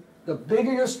volume, the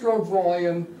bigger your stroke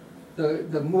volume,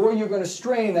 the more you're going to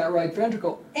strain that right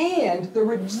ventricle. And the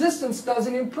resistance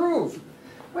doesn't improve.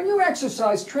 When you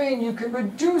exercise train, you can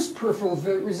reduce peripheral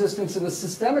resistance in the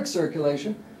systemic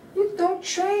circulation. You don't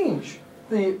change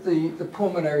the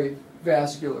pulmonary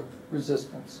vascular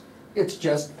resistance. It's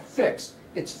just fixed.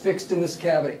 It's fixed in this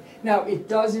cavity. Now, it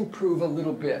does improve a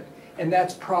little bit, and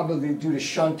that's probably due to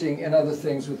shunting and other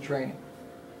things with training.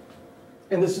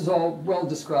 And this is all well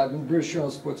described in British Journal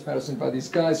of Sports Medicine by these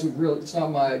guys who really, it's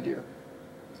not my idea.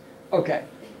 Okay,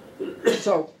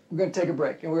 so we're going to take a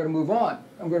break, and we're going to move on.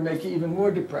 I'm going to make you even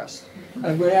more depressed.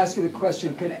 I'm going to ask you the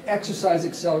question, can exercise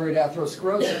accelerate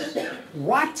atherosclerosis?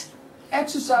 What?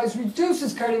 Exercise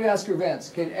reduces cardiovascular events.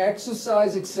 Can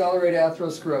exercise accelerate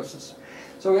atherosclerosis?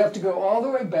 So we have to go all the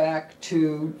way back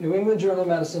to New England Journal of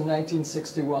Medicine,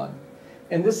 1961.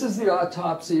 And this is the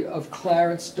autopsy of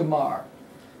Clarence DeMar.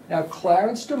 Now,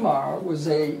 Clarence DeMar was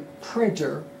a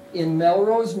printer in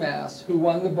Melrose, Mass., who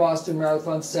won the Boston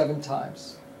Marathon 7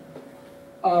 times.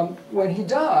 When he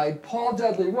died, Paul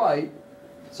Dudley White,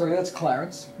 sorry, that's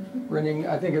Clarence, running,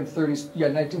 I think, in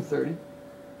 1930.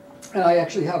 And I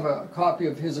actually have a copy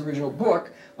of his original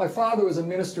book. My father was a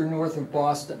minister north of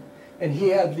Boston, and he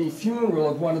had the funeral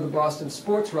of one of the Boston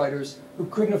sports writers who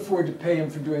couldn't afford to pay him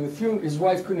for doing the funeral. His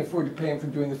wife couldn't afford to pay him for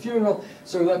doing the funeral,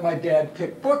 so he let my dad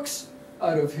pick books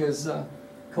out of his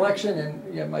collection,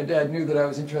 and yeah, my dad knew that I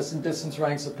was interested in distance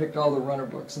running, so picked all the runner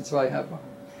books, and so I have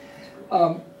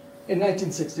one. In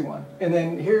 1961. And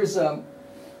then here's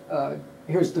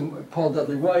Paul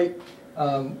Dudley White,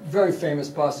 very famous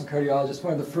Boston cardiologist,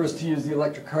 one of the first to use the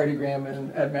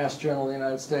electrocardiogram at Mass General in the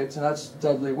United States, and that's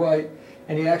Dudley White.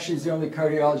 And he actually is the only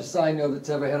cardiologist I know that's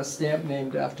ever had a stamp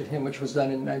named after him, which was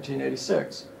done in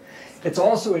 1986. It's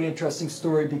also an interesting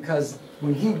story because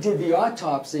when he did the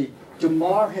autopsy,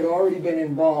 DeMar had already been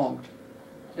embalmed.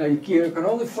 Now, you can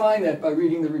only find that by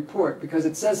reading the report, because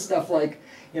it says stuff like,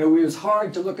 you know, it was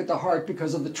hard to look at the heart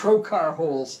because of the trocar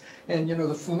holes, and, you know,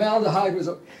 the formaldehyde was,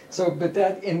 so, but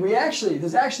that, and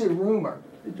there's actually a rumor.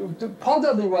 Paul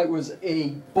Dudley White was a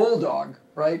bulldog,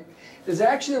 right? There's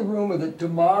actually a rumor that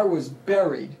DeMar was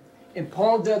buried, and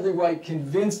Paul Dudley White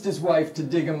convinced his wife to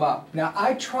dig him up. Now,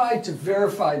 I tried to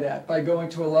verify that by going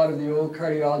to a lot of the old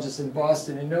cardiologists in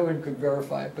Boston, and no one could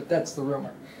verify it, but that's the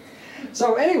rumor.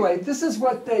 So anyway, this is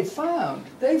what they found.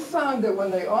 They found that when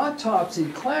they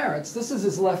autopsied Clarence, this is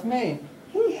his left main,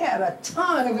 he had a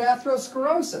ton of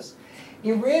atherosclerosis.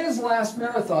 He ran his last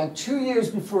marathon 2 years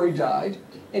before he died,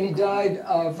 and he died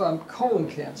of colon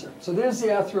cancer. So there's the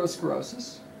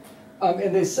atherosclerosis.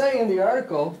 And they say in the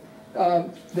article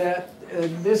that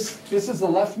this is the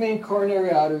left main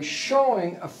coronary artery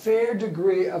showing a fair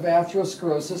degree of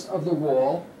atherosclerosis of the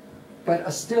wall,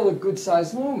 but still a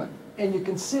good-sized lumen. And you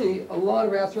can see a lot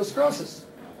of atherosclerosis.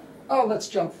 Oh, let's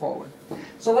jump forward.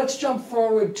 So let's jump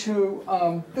forward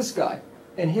to this guy,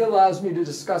 and he allows me to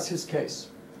discuss his case.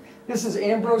 This is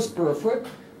Ambrose Burfoot,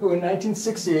 who in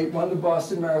 1968 won the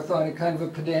Boston Marathon in kind of a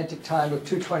pedantic time of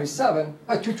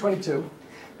 2:22.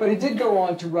 But he did go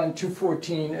on to run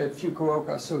 2:14 at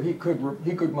Fukuoka, so he could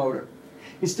motor.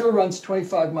 He still runs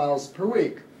 25 miles per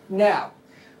week. Now,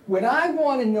 when I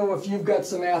want to know if you've got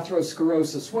some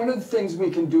atherosclerosis, one of the things we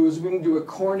can do is we can do a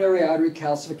coronary artery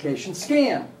calcification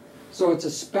scan. So it's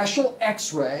a special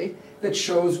X-ray that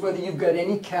shows whether you've got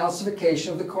any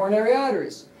calcification of the coronary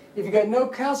arteries. If you've got no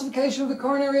calcification of the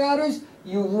coronary arteries,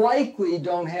 you likely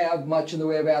don't have much in the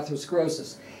way of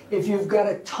atherosclerosis. If you've got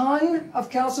a ton of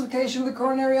calcification of the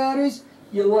coronary arteries,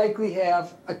 you likely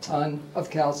have a ton of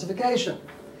calcification.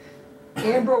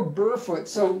 Ambrose Burfoot,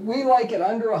 so we like it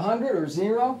under 100 or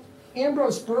 0.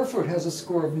 Ambrose Burfoot has a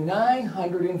score of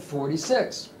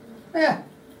 946.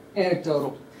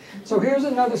 Anecdotal. So here's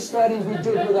another study we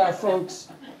did with our folks.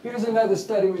 Here's another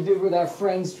study we did with our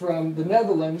friends from the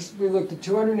Netherlands. We looked at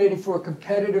 284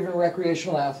 competitive and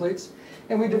recreational athletes,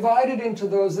 and we divided into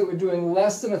those that were doing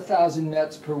less than 1,000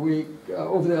 METs per week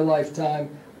over their lifetime,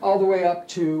 all the way up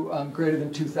to greater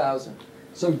than 2,000.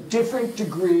 So different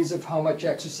degrees of how much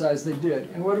exercise they did.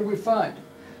 And what did we find?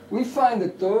 We find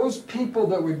that those people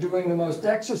that were doing the most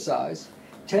exercise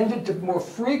tended to more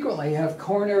frequently have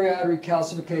coronary artery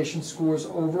calcification scores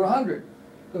over 100.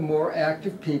 The more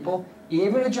active people,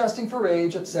 even adjusting for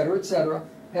age, et cetera,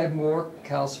 had more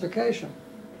calcification.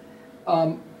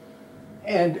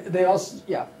 And they also,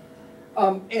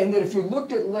 and that if you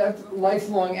looked at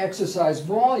lifelong exercise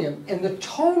volume and the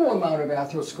total amount of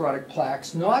atherosclerotic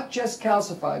plaques, not just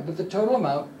calcified, but the total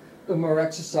amount, the more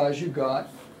exercise you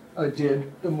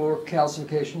did, the more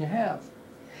calcification you have.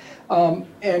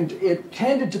 And it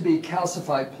tended to be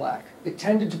calcified plaque. It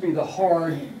tended to be the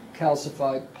hard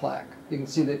calcified plaque. You can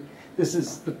see that this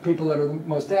is the people that are the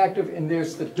most active, and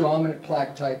there's the dominant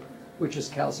plaque type, which is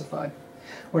calcified.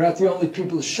 We're not the only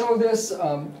people to show this.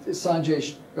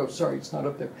 Sanjay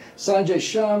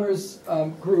Sharma's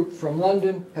group from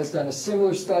London has done a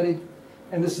similar study,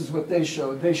 and this is what they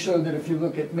showed. They showed that if you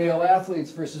look at male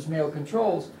athletes versus male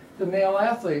controls, the male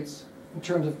athletes, in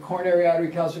terms of coronary artery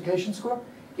calcification score,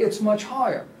 it's much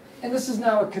higher. And this is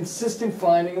now a consistent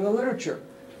finding in the literature.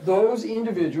 Those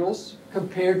individuals,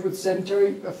 compared with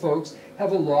sedentary folks,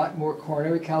 have a lot more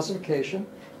coronary calcification.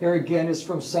 Here again is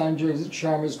from Sanjay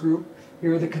Sharma's group.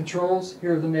 Here are the controls,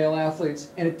 here are the male athletes,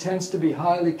 and it tends to be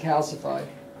highly calcified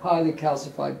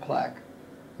plaque.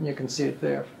 And you can see it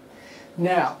there.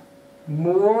 Now,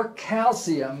 more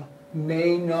calcium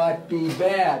may not be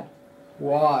bad.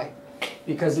 Why?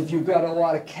 Because if you've got a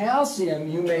lot of calcium,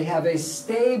 you may have a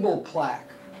stable plaque.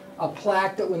 A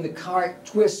plaque that when the car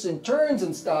twists and turns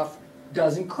and stuff,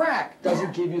 doesn't crack,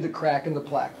 doesn't give you the crack in the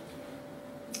plaque.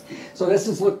 So this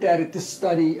is looked at this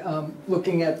study,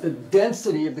 looking at the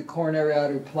density of the coronary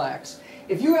artery plaques.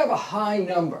 If you have a high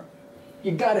number,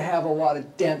 you've got to have a lot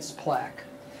of dense plaque.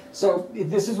 So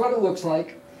this is what it looks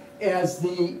like. As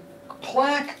the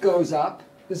plaque goes up,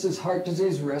 this is heart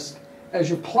disease risk. As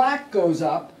your plaque goes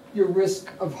up, your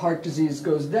risk of heart disease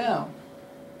goes down.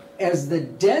 As the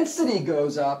density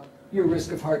goes up, your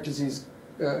risk of heart disease,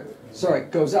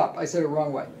 goes up. I said it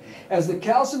wrong way. As the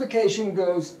calcification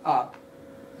goes up,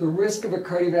 the risk of a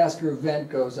cardiovascular event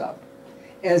goes up.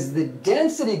 As the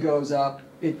density goes up,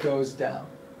 it goes down.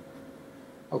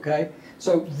 Okay?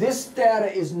 So this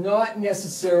data is not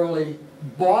necessarily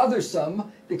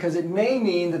bothersome because it may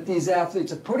mean that these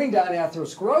athletes are putting down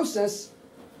atherosclerosis,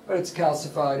 but it's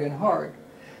calcified and hard.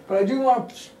 But I do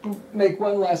want to make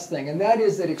one last thing, and that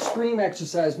is that extreme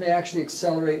exercise may actually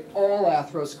accelerate all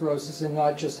atherosclerosis and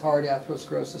not just hard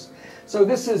atherosclerosis. So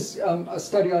this is a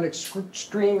study on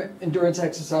extreme endurance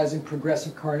exercise and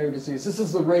progressive coronary disease. This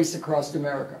is the race across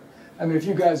America. I mean, if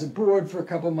you guys are bored for a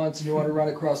couple months and you want to run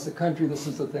across the country, this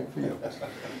is the thing for you.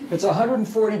 It's a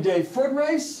 140-day foot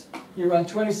race. You run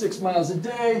 26 miles a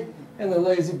day, and the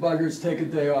lazy buggers take a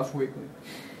day off weekly.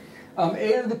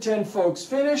 8 of the 10 folks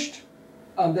finished.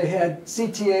 They had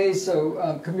CTAs, so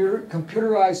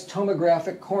computerized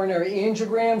tomographic coronary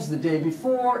angiograms the day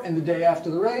before and the day after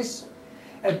the race.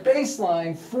 At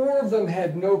baseline, 4 of them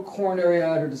had no coronary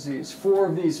artery disease. 4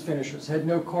 of these finishers had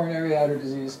no coronary artery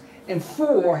disease, and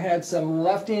 4 had some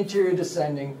left anterior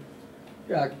descending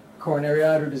coronary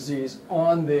artery disease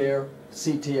on their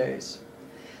CTAs.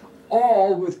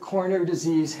 All with coronary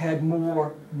disease had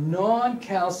more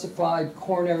non-calcified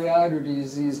coronary artery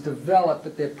disease develop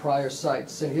at their prior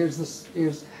sites. And here's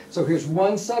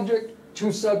 1 subject,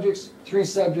 2 subjects, 3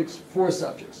 subjects, 4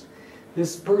 subjects.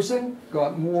 This person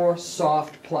got more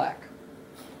soft plaque.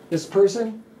 This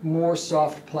person, more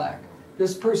soft plaque.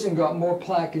 This person got more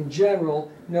plaque in general,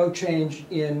 no change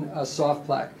in soft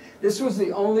plaque. This was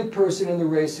the only person in the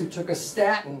race who took a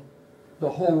statin the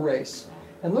whole race.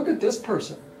 And look at this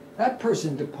person. That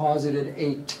person deposited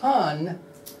a ton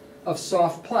of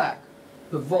soft plaque,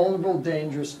 the vulnerable,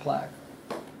 dangerous plaque.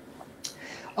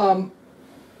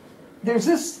 There's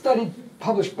this study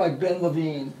published by Ben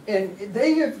Levine, and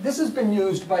this has been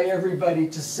used by everybody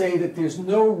to say that there's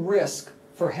no risk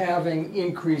for having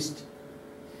increased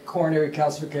coronary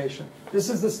calcification. This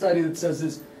is the study that says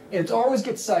this, and it always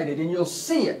gets cited, and you'll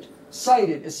see it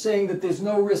cited as saying that there's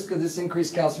no risk of this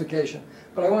increased calcification.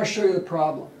 But I want to show you the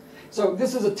problem. So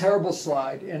this is a terrible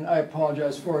slide, and I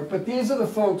apologize for it, but these are the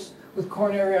folks with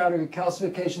coronary artery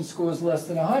calcification scores less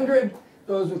than 100.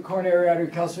 those with coronary artery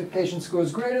calcification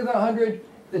scores greater than 100,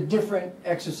 the different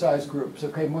exercise groups,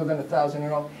 okay, more than 1,000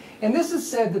 and all. And this is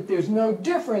said that there's no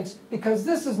difference because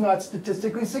this is not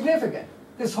statistically significant.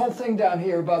 This whole thing down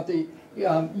here about the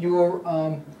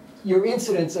your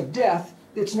incidence of death,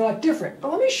 it's not different.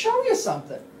 But let me show you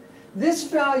something. This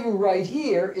value right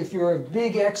here, if you're a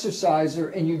big exerciser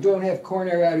and you don't have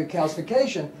coronary artery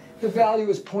calcification, the value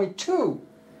is 0.2.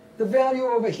 The value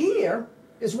over here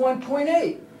is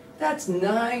 1.8. That's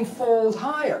 9-fold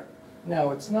higher.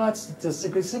 Now, it's not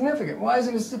statistically significant. Why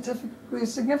isn't it statistically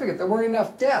significant? There weren't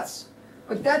enough deaths.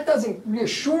 But that doesn't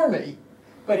reassure me.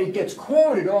 But it gets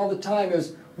quoted all the time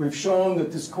as, we've shown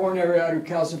that this coronary artery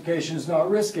calcification is not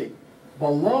risky.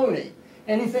 Baloney.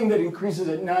 Anything that increases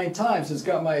it 9 times has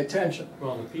got my attention.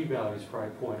 Well, the p-value is probably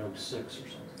 0.06 or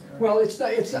something. Well,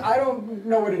 I don't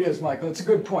know what it is, Michael. It's a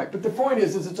good point. But the point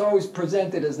is it's always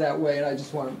presented as that way, and I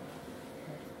just want to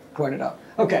point it out.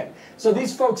 Okay, so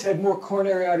these folks had more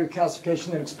coronary artery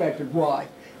calcification than expected. Why?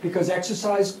 Because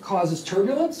exercise causes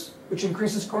turbulence, which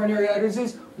increases coronary artery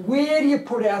disease. Where do you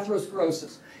put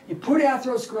atherosclerosis? You put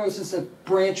atherosclerosis at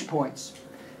branch points.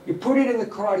 You put it in the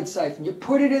carotid siphon. You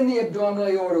put it in the abdominal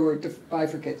aorta where it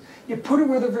bifurcates. You put it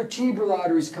where the vertebral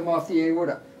arteries come off the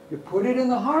aorta. You put it in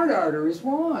the heart arteries.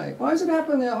 Why? Why does it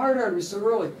happen in the heart arteries so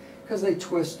early? Because they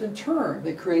twist and turn.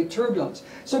 They create turbulence.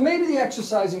 So maybe the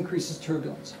exercise increases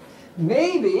turbulence.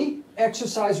 Maybe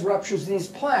exercise ruptures these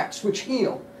plaques, which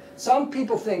heal. Some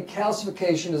people think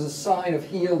calcification is a sign of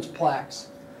healed plaques.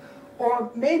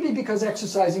 Or maybe because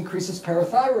exercise increases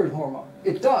parathyroid hormone.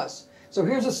 It does. So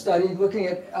here's a study looking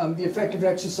at the effect of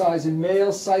exercise in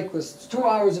male cyclists, 2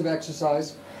 hours of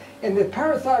exercise. And the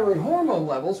parathyroid hormone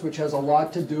levels, which has a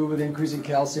lot to do with increasing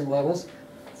calcium levels,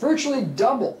 virtually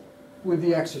double with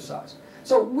the exercise.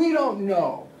 So we don't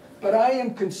know, but I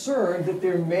am concerned that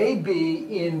there may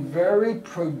be in very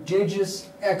prodigious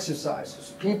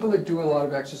exercises, people that do a lot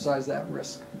of exercise, that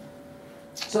risk.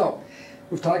 So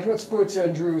we've talked about sports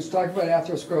injury, we've talked about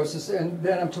atherosclerosis, and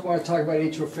then I want to talk about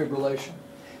atrial fibrillation.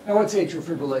 Now, what's atrial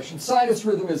fibrillation? Sinus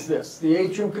rhythm is this. The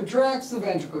atrium contracts, the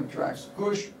ventricle contracts.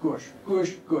 Gush, gush,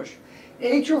 gush, gush.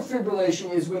 Atrial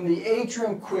fibrillation is when the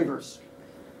atrium quivers.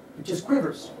 It just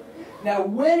quivers. Now,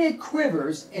 when it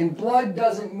quivers and blood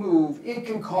doesn't move, it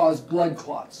can cause blood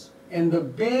clots. And the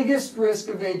biggest risk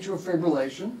of atrial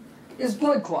fibrillation is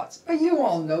blood clots. But you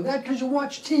all know that because you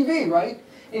watch TV, right?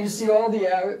 And you see all the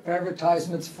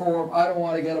advertisements for, I don't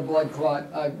want to get a blood clot.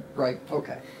 Right,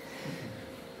 okay.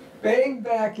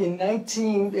 Back in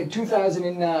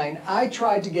 2009, I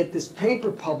tried to get this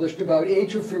paper published about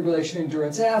atrial fibrillation in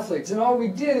endurance athletes. And all we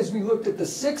did is we looked at the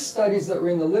 6 studies that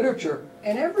were in the literature,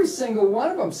 and every single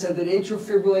one of them said that atrial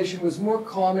fibrillation was more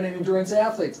common in endurance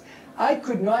athletes. I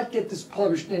could not get this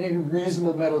published in any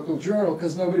reasonable medical journal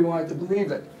because nobody wanted to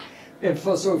believe it. And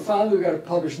so finally we got it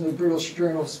published in the British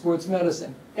Journal of Sports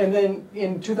Medicine. And then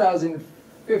in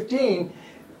 2015,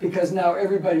 because now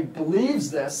everybody believes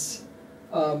this,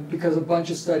 because a bunch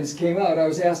of studies came out, I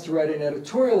was asked to write an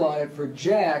editorial on it for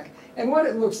Jack, and what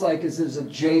it looks like is there's a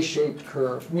J-shaped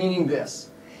curve, meaning this.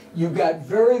 You've got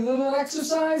very little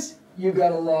exercise, you've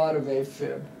got a lot of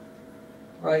AFib,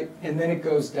 right? And then it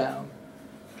goes down.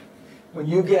 When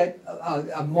you get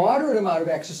a moderate amount of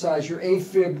exercise, your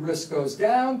AFib risk goes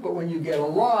down, but when you get a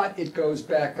lot, it goes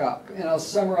back up. And I'll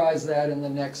summarize that in the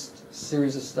next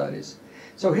series of studies.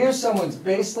 So here's someone's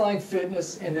baseline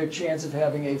fitness and their chance of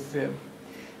having AFib.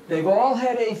 They've all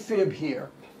had AFib here.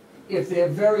 If they're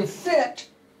very fit,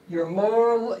 you're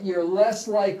less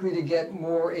likely to get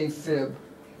more AFib.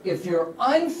 If you're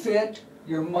unfit,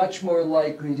 you're much more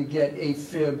likely to get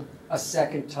AFib a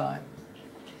second time.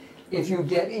 If you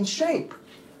get in shape,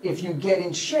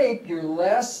 you're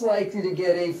less likely to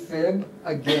get AFib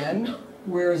again,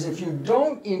 whereas if you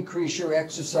don't increase your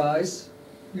exercise,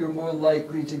 you're more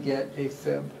likely to get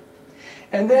AFib.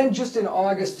 And then just in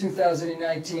August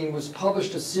 2019 was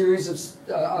published a series of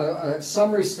a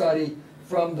summary study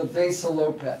from the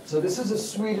Vasaloppet. So this is a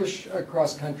Swedish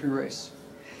cross-country race.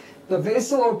 The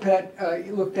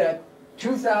Vasaloppet looked at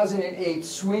 2008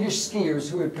 Swedish skiers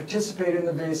who had participated in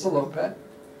the Vasaloppet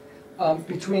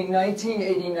between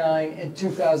 1989 and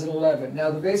 2011. Now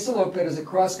the Vasaloppet is a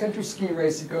cross-country ski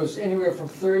race that goes anywhere from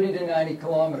 30 to 90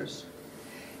 kilometers.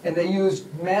 And they used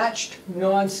matched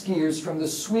non-skiers from the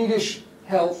Swedish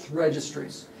health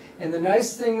registries. And the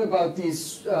nice thing about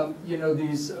these,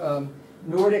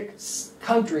 Nordic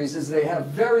countries is they have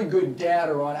very good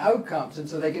data on outcomes, and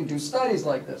so they can do studies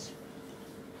like this.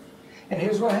 And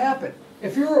here's what happened.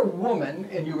 If you're a woman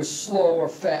and you were slow or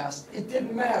fast, it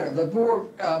didn't matter. The more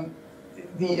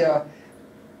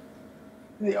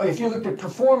if you looked at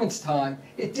performance time,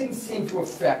 it didn't seem to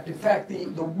affect. In fact, the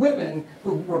women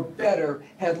who were better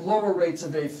had lower rates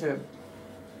of AFib.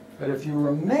 But if you were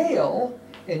a male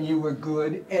and you were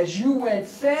good, as you went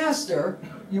faster,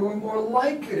 you were more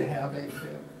likely to have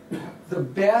AFib. The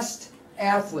best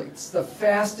athletes, the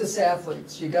fastest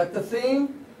athletes, you got the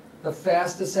theme? The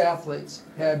fastest athletes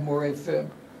had more AFib.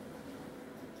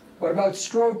 What about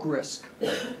stroke risk?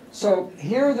 So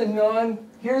here are the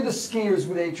skiers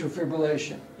with atrial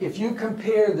fibrillation. If you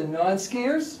compare the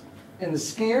non-skiers and the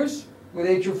skiers with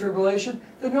atrial fibrillation,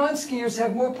 the non-skiers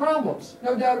have more problems,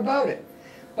 no doubt about it.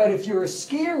 But if you're a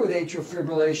skier with atrial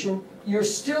fibrillation, you're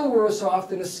still worse off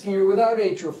than a skier without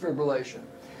atrial fibrillation.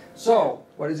 So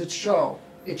what does it show?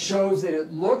 It shows that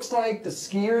it looks like the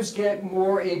skiers get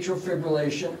more atrial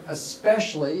fibrillation,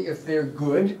 especially if they're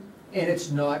good and it's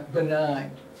not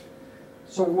benign.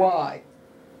 So why?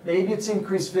 Maybe it's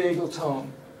increased vagal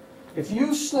tone. If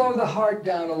you slow the heart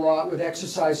down a lot with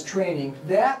exercise training,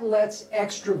 that lets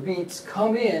extra beats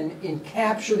come in and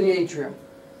capture the atrium.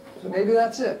 So maybe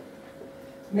that's it.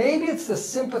 Maybe it's the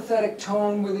sympathetic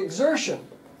tone with exertion.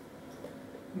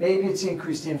 Maybe it's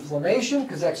increased inflammation,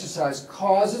 because exercise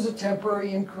causes a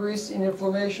temporary increase in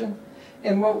inflammation.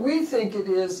 And what we think it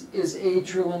is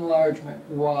atrial enlargement.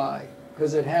 Why?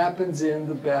 Because it happens in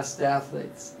the best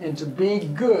athletes. And to be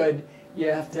good, you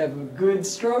have to have a good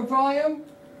stroke volume.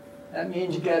 That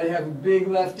means you got to have a big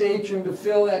left atrium to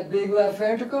fill that big left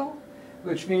ventricle,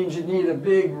 which means you need a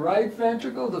big right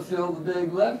ventricle to fill the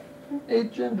big left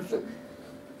atrium to fill.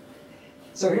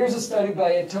 So here's a study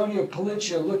by Antonio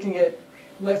Pelliccia looking at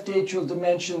left atrial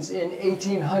dimensions in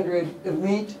 1,800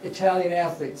 elite Italian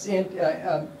athletes. And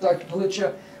Dr.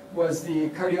 Pelliccia was the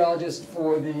cardiologist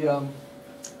for the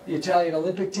Italian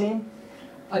Olympic team.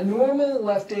 A normal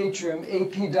left atrium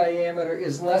AP diameter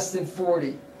is less than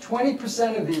 40.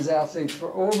 20% of these athletes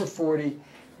were over 40.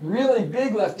 Really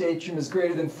big left atrium is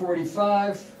greater than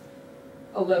 45.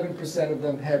 11% of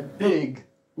them had big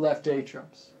left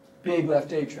atriums. Big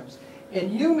left atriums.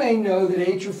 And you may know that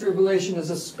atrial fibrillation is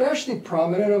especially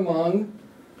prominent among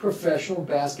professional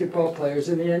basketball players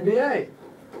in the NBA.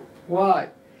 Why?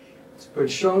 It's been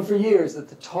shown for years that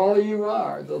the taller you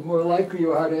are, the more likely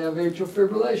you are to have atrial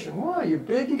fibrillation. Why? You're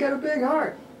big, you got a big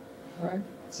heart. Right?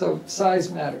 So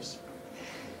size matters.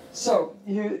 So,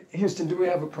 Houston, do we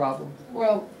have a problem?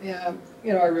 Well, yeah, I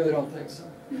really don't think so.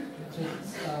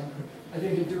 I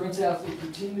think endurance athletes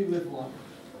continue to live longer.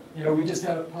 We just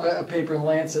had a paper in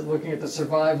Lancet looking at the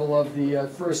survival of the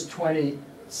first 20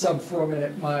 sub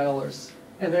 4-minute milers,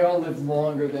 and they all live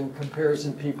longer than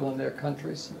comparison people in their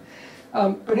countries.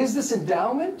 But is this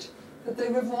endowment that they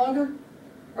live longer,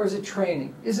 or is it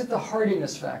training? Is it the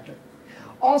hardiness factor?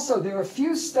 Also, there are a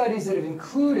few studies that have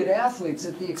included athletes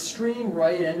at the extreme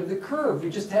right end of the curve. We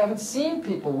just haven't seen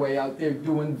people way out there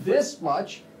doing this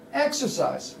much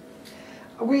exercise.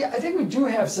 I think we do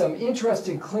have some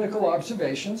interesting clinical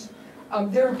observations.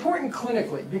 They're important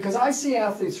clinically because I see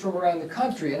athletes from around the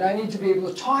country and I need to be able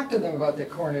to talk to them about their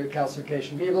coronary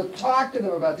calcification, be able to talk to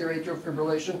them about their atrial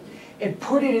fibrillation and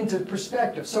put it into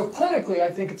perspective. So clinically I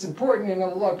think it's important and a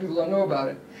lot of people don't know about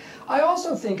it. I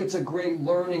also think it's a great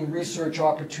learning research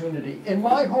opportunity. In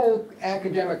my whole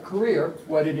academic career,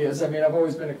 what it is, I've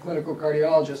always been a clinical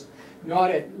cardiologist,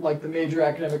 not at like the major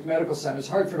academic medical centers.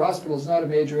 Hartford Hospital is not a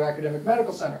major academic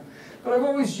medical center. But I've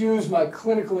always used my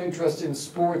clinical interest in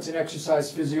sports and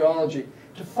exercise physiology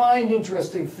to find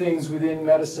interesting things within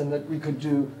medicine that we could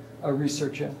do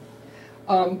research in.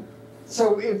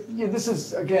 So this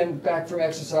is, again, back from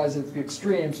exercise at the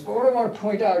extremes. But what I want to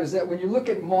point out is that when you look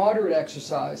at moderate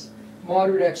exercises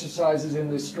in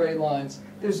the straight lines,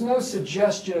 there's no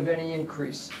suggestion of any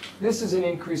increase. This is an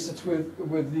increase that's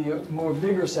with the more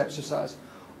vigorous exercise.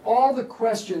 All the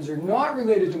questions are not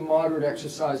related to moderate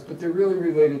exercise, but they're really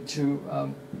related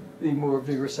to the more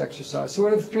vigorous exercise. So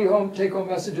what are the three take-home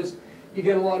messages? You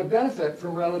get a lot of benefit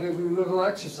from relatively little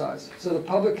exercise. So the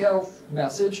public health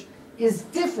message is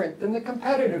different than the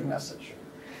competitive message.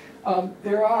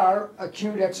 There are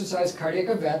acute exercise cardiac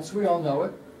events. We all know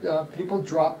it. People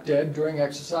drop dead during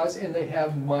exercise, and they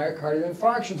have myocardial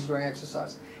infarctions during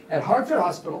exercise. At Hartford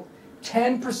Hospital,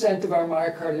 10% of our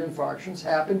myocardial infarctions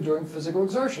happen during physical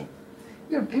exertion.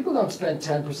 People don't spend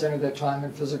 10% of their time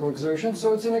in physical exertion,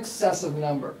 so it's an excessive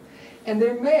number. And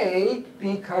there may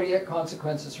be cardiac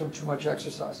consequences from too much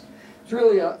exercise. It's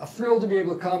really a thrill to be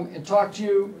able to come and talk to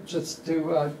you, just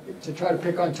to try to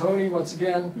pick on Tony once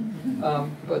again.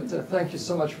 But thank you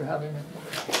so much for having me.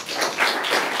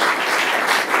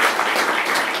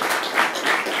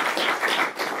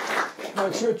 Now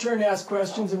it's your turn to ask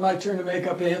questions and my turn to make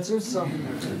up answers. So,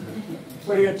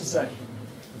 what do you have to say?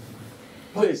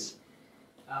 Please.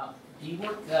 Do you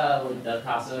work with Doug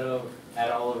Costa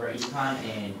at all over at UConn,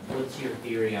 and what's your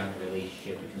theory on the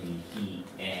relationship between heat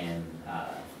and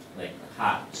like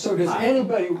hot? So does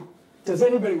anybody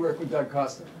work with Doug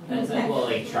Costa? That's like, well,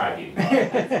 like try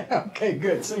to. Okay,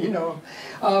 good. So you know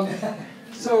him.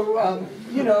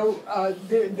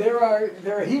 There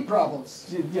are heat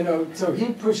problems. So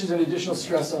heat pushes an additional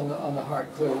stress on the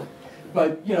heart clearly,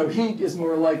 but heat is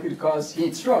more likely to cause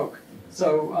heat stroke.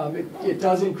 So it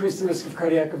does increase the risk of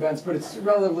cardiac events, but it's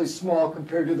relatively small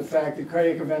compared to the fact that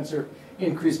cardiac events are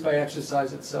increased by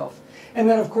exercise itself. And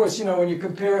then, of course, when you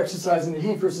compare exercise in the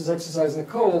heat versus exercise in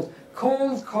the cold,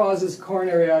 cold causes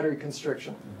coronary artery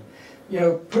constriction.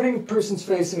 Putting a person's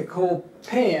face in a cold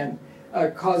pan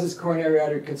causes coronary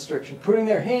artery constriction. Putting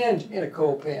their hand in a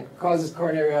cold pan causes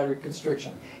coronary artery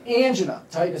constriction. Angina,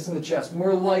 tightness in the chest,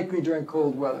 more likely during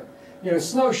cold weather.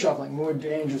 Snow shoveling, more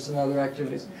dangerous than other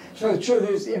activities. So sure,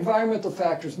 there's environmental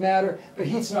factors matter, but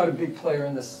heat's not a big player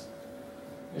in this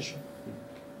issue.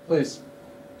 Please,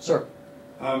 sir.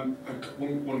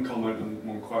 One comment and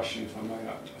one question, if I may.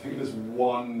 I think there's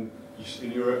one,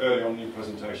 early on in your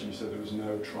presentation you said there was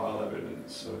no trial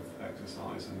evidence of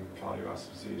exercise and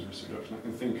cardiovascular disease risk reduction. I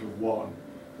can think of one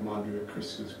from Andrea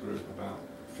Kriska's group about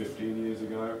 15 years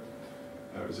ago.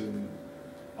 It was in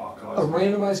archives. A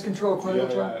randomized controlled clinical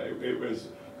trial? Yeah, it was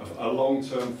a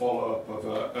long-term follow-up of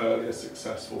an earlier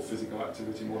successful physical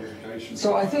activity modification.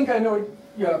 So I think I know,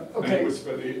 yeah, okay. And it was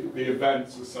for the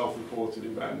events were self-reported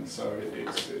events, so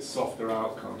it's softer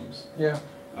outcomes. Yeah.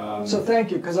 So thank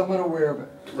you, because I'm unaware of it.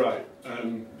 Right,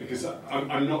 because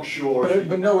I'm not sure.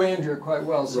 But know Andrea quite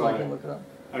well, so right. I can look it up.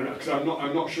 Because I'm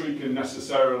not sure you can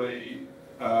necessarily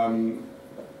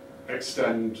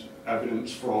extend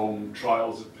evidence from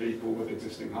trials of people with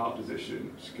existing heart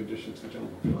conditions to the general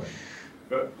population.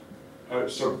 But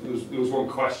so there was one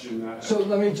question there. So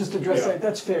let me just address that.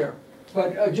 That's fair.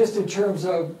 But just in terms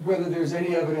of whether there's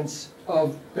any evidence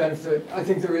of benefit, I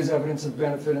think there is evidence of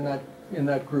benefit in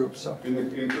that group. So in the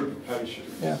group of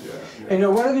patients. Yeah. And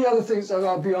one of the other things,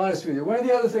 I'll be honest with you, one of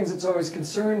the other things that's always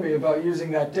concerned me about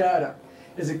using that data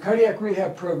is that cardiac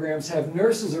rehab programs have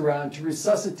nurses around to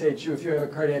resuscitate you if you have a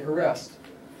cardiac arrest.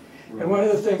 Right. And one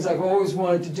of the things I've always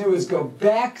wanted to do is go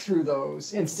back through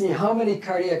those and see how many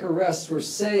cardiac arrests were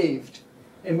saved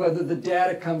and whether the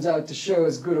data comes out to show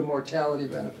as good a mortality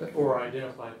benefit. Or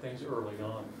identify things early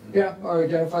on. Yeah, or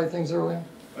identify things early on.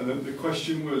 And then the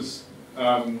question was,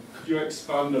 could you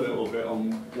expand a little bit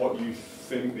on what you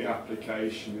think the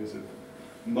application is of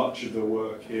much of the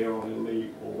work here on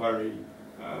elite or very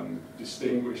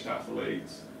distinguished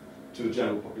athletes to the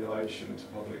general population, to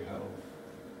public health?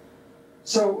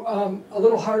 So a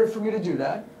little harder for me to do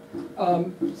that.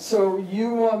 So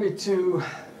you want me to,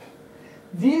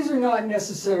 these are not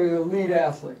necessarily elite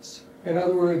athletes. In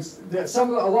other words, a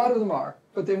lot of them are,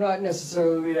 but they're not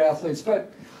necessarily elite athletes.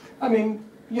 But I mean,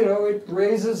 it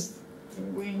raises,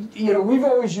 we've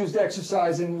always used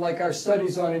exercise in like our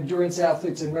studies on endurance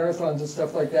athletes and marathons and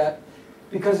stuff like that,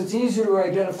 because it's easier to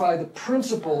identify the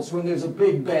principles when there's a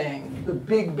big bang, the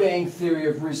big bang theory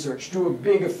of research, to a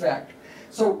big effect.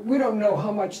 So we don't know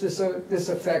how much this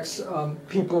affects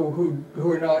people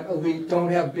who are not elite, don't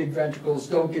have big ventricles,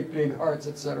 don't get big hearts,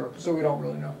 etc. So we don't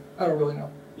really know. I don't really know.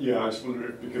 Yeah, I just wonder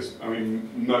if, because, I mean,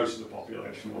 most of the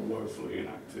population are woefully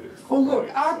inactive. Well, look,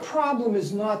 our problem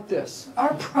is not this.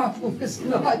 Our problem is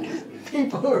not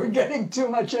people who are getting too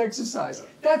much exercise.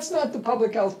 That's not the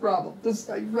public health problem.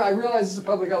 I realize it's a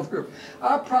public health group.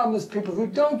 Our problem is people who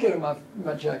don't get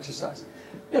much exercise.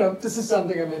 This is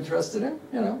something I'm interested in.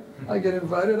 I get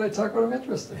invited, I talk what I'm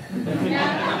interested in.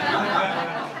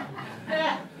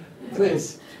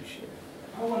 Please.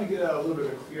 I want to get a little bit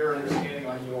of a clearer understanding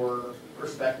on your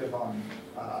perspective on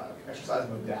exercise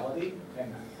modality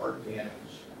and heart damage.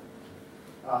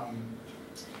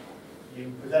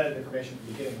 You presented information at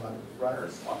the beginning about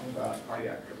runners talking about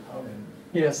cardiac troponin.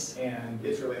 Yes. And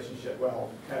its relationship,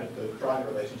 well, kind of the drawing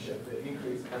relationship, the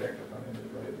increased cardiac troponin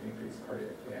is related to increased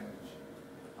cardiac damage.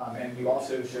 And you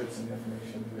also showed some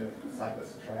information with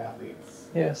cyclists and triathletes.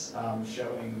 Yes.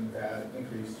 Showing that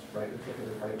increased right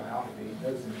ventricular cardiomyopathy in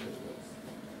those individuals.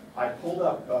 I pulled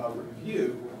up a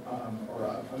review or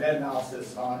a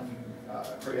meta-analysis on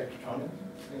cardiac troponin,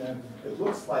 and it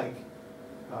looks like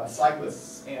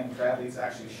cyclists and triathletes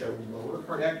actually show lower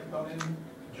cardiac troponin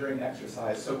during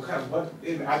exercise. So kind of what,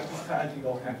 I just kind of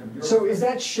go kind of from your So is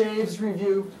that Shave's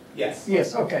review? Yes.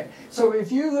 Yes, okay. So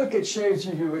if you look at Shave's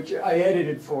review, which I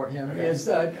edited for him, is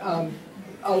that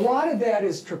a lot of that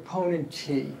is troponin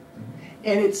T.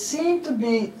 And it seemed to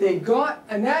be,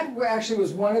 and that actually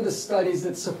was one of the studies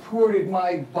that supported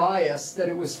my bias that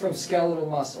it was from skeletal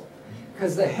muscle.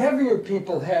 because the heavier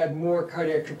people had more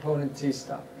cardiac troponin T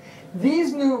stuff.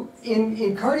 These new, in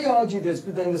cardiology, there's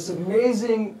been this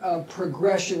amazing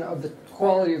progression of the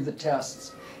quality of the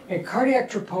tests. And cardiac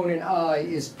troponin I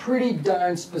is pretty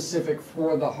darn specific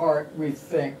for the heart, we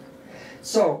think.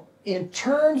 So in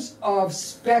terms of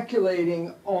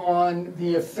speculating on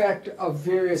the effect of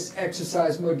various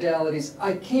exercise modalities,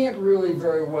 I can't really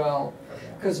very well,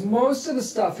 because most of the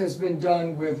stuff has been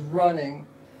done with running.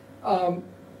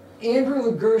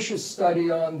 Andrew LaGersh's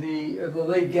study on the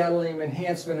late gadolinium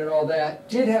enhancement and all that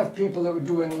did have people that were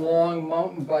doing long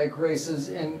mountain bike races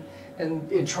and in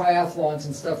triathlons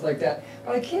and stuff like that.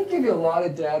 But I can't give you a lot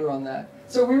of data on that.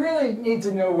 So we really need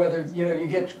to know whether you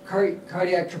get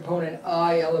cardiac troponin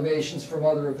I elevations from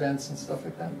other events and stuff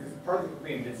like that. Part of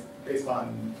it's based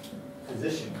on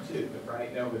position too,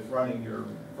 right? With running, you're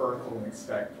vertical and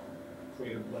expect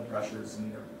greater blood pressures,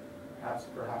 and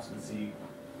perhaps we see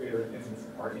greater incidence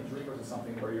of heart injury versus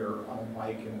something where you're on a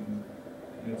bike and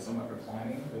somewhat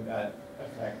reclining. Would that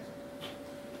affect?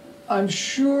 I'm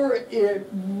sure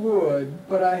it would,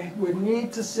 but I would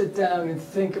need to sit down and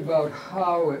think about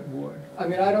how it would. I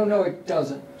mean, I don't know it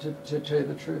doesn't, to tell you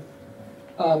the truth.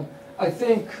 I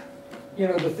think,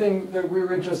 the thing that we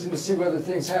were interested to see whether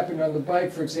things happened on the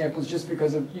bike, for example, is just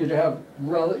because you have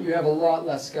a lot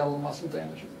less skeletal muscle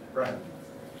damage. Right.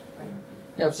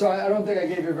 Yeah, so I don't think I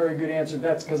gave you a very good answer.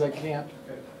 That's because I can't.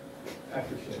 I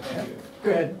appreciate it. Thank you.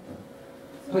 Go ahead.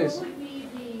 Please. So what would be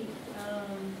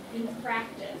the, in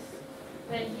practice,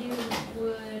 that you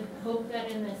would hope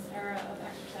that in this era of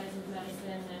exercise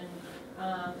medicine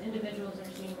and individuals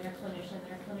are seeing their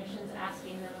clinicians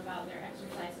asking them about their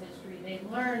exercise history, they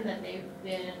learn that they've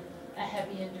been a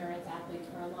heavy endurance athlete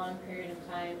for a long period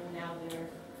of time, and now they're,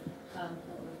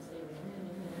 let's say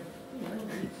they're in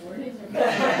their 40s or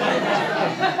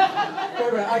Wait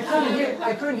a minute,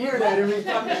 I couldn't hear that every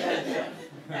time.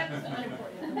 That's unimportant.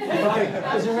 Okay,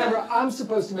 because remember, I'm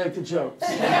supposed to make the jokes.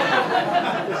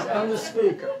 I'm the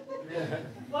speaker.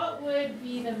 What would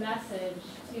be the message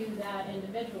to that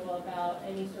individual about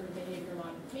any sort of behavior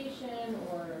modification,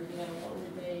 or what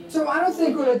would they? So I don't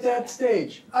think we're at that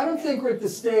stage. I don't think we're at the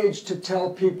stage to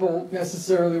tell people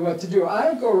necessarily what to do. I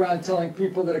don't go around telling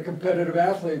people that are competitive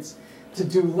athletes to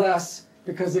do less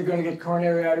because they're going to get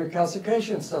coronary artery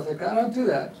calcification and stuff like that. I don't do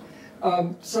that.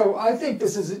 So I think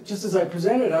this is, just as I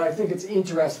presented it, I think it's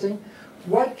interesting.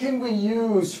 What can we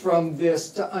use from this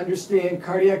to understand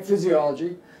cardiac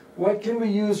physiology? What can we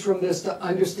use from this to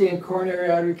understand coronary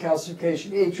artery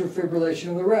calcification, atrial fibrillation,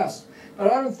 and the rest?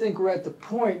 But I don't think we're at the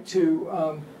point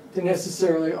to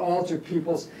necessarily alter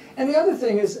people's. And the other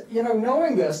thing is,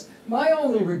 knowing this, my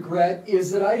only regret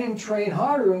is that I didn't train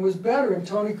harder and was better, and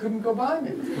Tony couldn't go by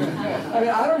me. I mean,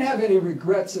 I don't have any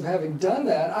regrets of having done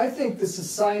that. I think this is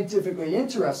scientifically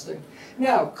interesting.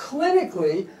 Now,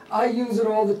 clinically, I use it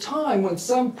all the time when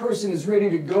some person is ready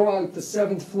to go out the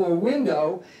 7th floor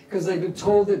window because they've been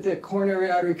told that their coronary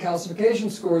artery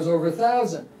calcification score is over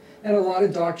 1,000. And a lot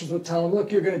of doctors will tell them,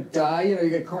 look, you're going to die, you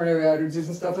get coronary artery disease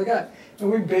and stuff like that.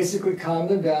 And we basically calm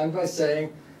them down by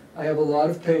saying, I have a lot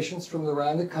of patients from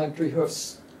around the country who have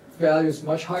values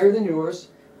much higher than yours.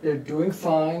 They're doing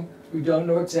fine. We don't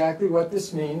know exactly what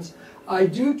this means. I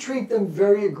do treat them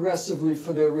very aggressively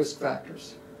for their risk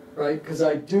factors, right? Because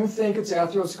I do think it's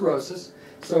atherosclerosis.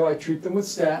 So I treat them with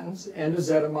statins and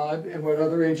ezetimibe and what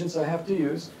other agents I have to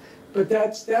use. But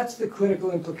that's the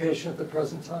clinical implication at the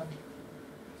present time.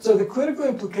 So the clinical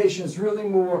implication is really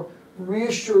more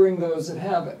reassuring those that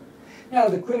have it. Now,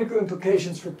 the clinical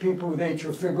implications for people with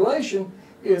atrial fibrillation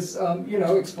is,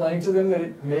 explaining to them that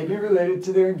it may be related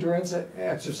to their endurance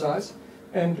exercise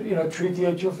and, treat the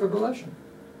atrial fibrillation.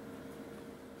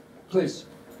 Please.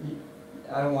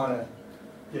 I don't want to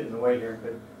get in the way here,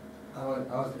 but I was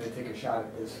going to take a shot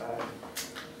at this.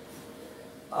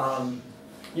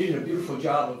 You did a beautiful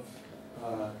job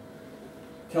of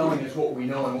telling us what we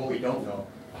know and what we don't know.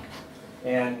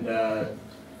 And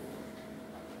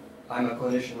I'm a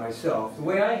clinician myself. The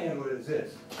way I handle it is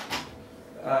this.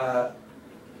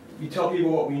 You tell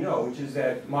people what we know, which is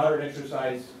that moderate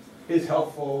exercise is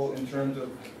helpful in terms of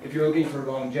if you're looking for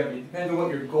longevity. It depends on what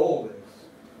your goal is.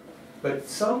 But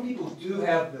some people do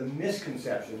have the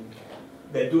misconception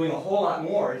that doing a whole lot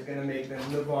more is going to make them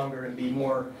live longer and be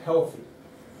more healthy.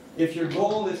 If your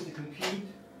goal is to compete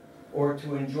or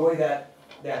to enjoy that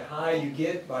high you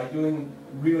get by doing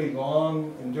really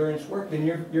long endurance work, then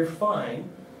you're fine.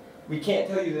 We can't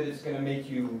tell you that it's going to make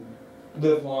you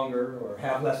live longer or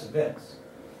have less events.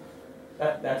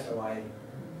 That's how I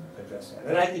address that.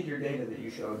 And I think your data that you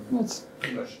showed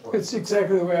pretty much supports. It's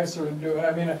exactly the way I sort of do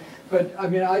it. I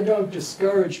mean, I don't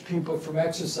discourage people from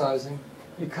exercising.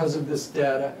 because of this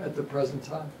data at the present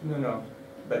time. No.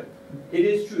 But it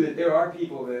is true that there are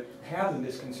people that have the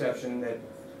misconception that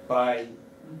by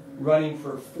running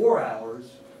for 4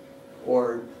 hours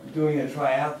or doing a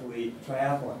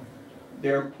triathlon,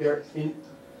 they're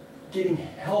getting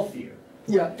healthier.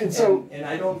 Yeah, and so and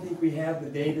I don't think we have the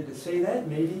data to say that.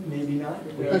 Maybe not.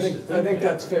 I think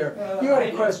that's fair. You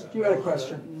had a question. You had a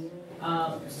question.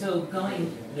 So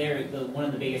going there, one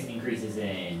of the biggest increases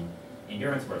in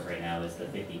endurance sports right now is the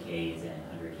 50Ks and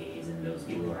 100Ks, and those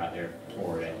people who are out there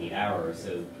 4 to 8 hours.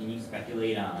 So can you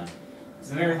speculate on?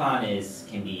 So the marathon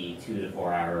can be 2 to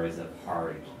 4 hours of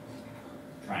hard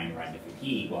trying to run to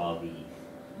fatigue, while the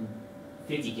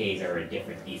 50Ks are a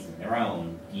different beast in their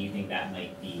own. Do you think that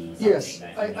might be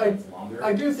something that's longer?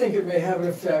 I do think it may have an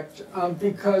effect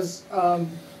because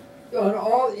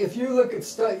if you look at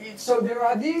studies, so there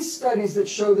are these studies that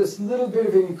show this little bit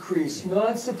of increase,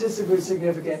 non-statistically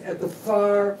significant, at the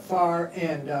far, far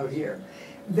end out here.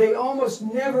 They almost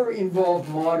never involve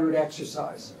moderate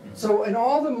exercise. So in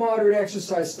all the moderate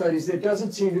exercise studies, there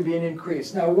doesn't seem to be an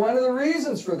increase. Now, one of the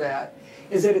reasons for that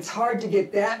is that it's hard to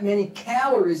get that many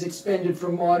calories expended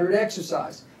from moderate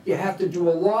exercise. You have to do a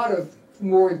lot of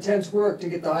more intense work to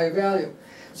get the higher value.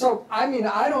 So, I mean,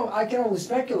 I can only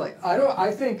speculate. I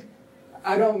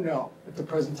don't know. At the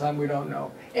present time, we don't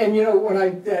know. And you know,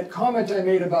 that comment I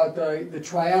made about the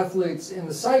triathletes and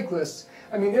the cyclists,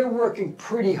 I mean, they're working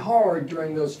pretty hard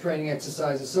during those training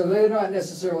exercises, so they're not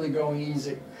necessarily going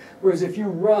easy. Whereas if you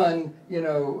run,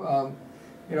 a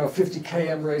 50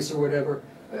 km race or whatever,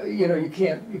 you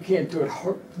can't do it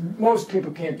hard. Most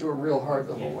people can't do it real hard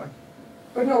the whole way.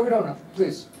 But no, we don't know.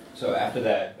 Please. So after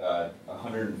that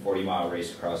 140-mile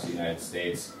race across the United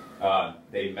States,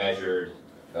 they measured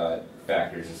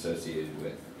factors associated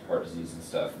with heart disease and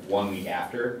stuff 1 week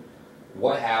after.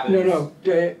 What happens? No,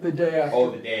 the day after.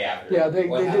 Oh, the day after. Yeah,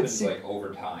 what happens like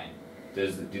over time?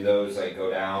 Do those like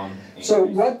go down? Increase? So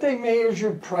what they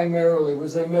measured primarily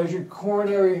was they measured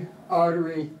coronary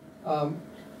artery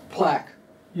plaque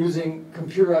using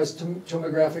computerized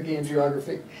tomographic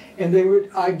angiography, and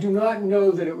I do not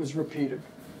know that it was repeated.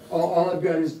 All I've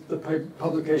got is the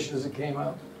publication as it came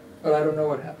out, but I don't know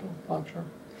what happened long term.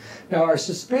 Now our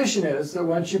suspicion is that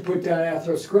once you put down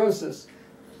atherosclerosis,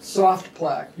 soft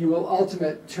plaque, you will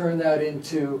ultimately turn that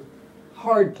into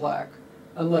hard plaque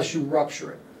unless you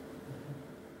rupture it.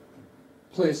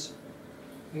 Please.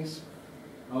 Thanks.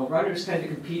 Runners tend to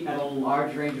compete at a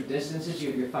large range of distances.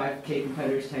 You have your 5K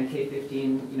competitors, 10K,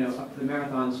 15, up to the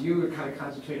marathons. You would kind of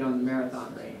concentrate on the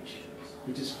marathon range,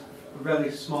 which is a really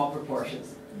small proportion.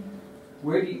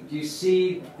 Where do you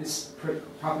see this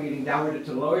propagating downward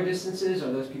to lower distances?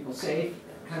 Are those people safe?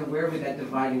 Kind of where would that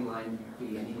dividing line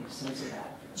be? Any sense of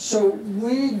that? So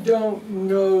we don't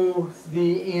know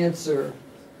the answer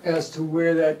as to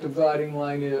where that dividing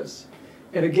line is.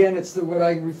 And again, it's what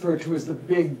I refer to as the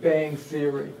Big Bang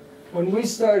Theory. When we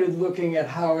started looking at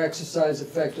how exercise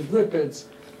affected lipids,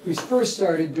 we first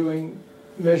started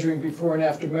measuring before and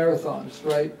after marathons,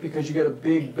 right? Because you get a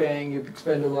big bang, you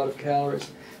expend a lot of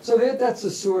calories. So that's the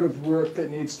sort of work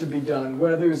that needs to be done,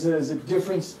 whether there's a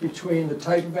difference between the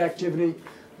type of activity,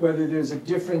 whether there's a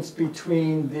difference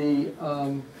between the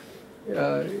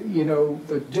length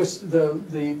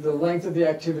of the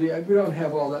activity. We don't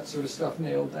have all that sort of stuff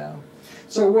nailed down.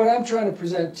 So what I'm trying to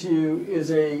present to you is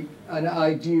an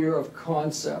idea of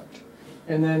concept.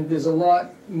 And then there's a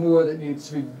lot more that needs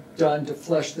to be done to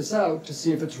flesh this out, to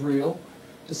see if it's real,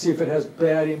 to see if it has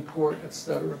bad import,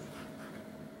 etc.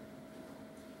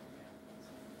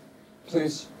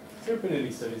 Please. Has there been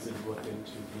any studies that have looked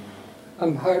into the...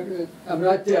 I'm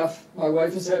not deaf. My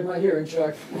wife has had my hearing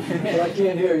checked, but I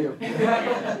can't hear you.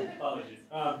 Apologies.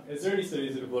 Is there any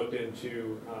studies that have looked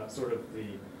into sort of the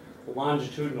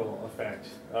longitudinal effect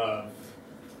of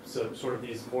sort of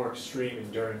these more extreme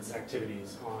endurance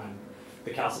activities on the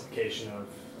calcification of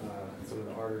some of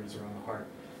the arteries around the heart?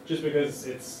 Just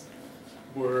because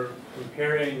we're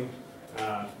comparing,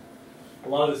 a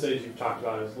lot of the studies you've talked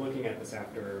about is looking at this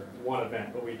after one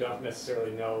event, but we don't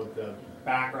necessarily know the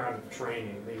background of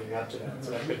training leading up to that, so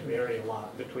that could vary a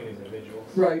lot between individuals.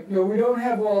 Right. No, we don't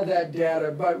have all that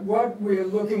data, but what we're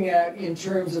looking at in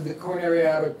terms of the coronary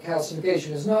artery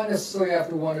calcification is not necessarily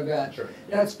after one event. Sure.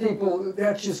 That's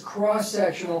just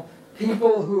cross-sectional,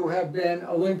 people who have been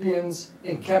Olympians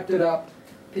and kept it up,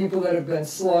 people that have been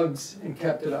slugs and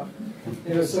kept it up.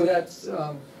 So that's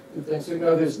the thing. So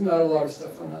no, there's not a lot of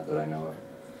stuff on that I know of.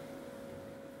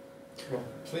 Well,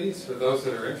 please, for those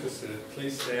that are interested,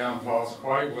 please stay on. Paul's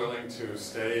quite willing to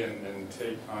stay and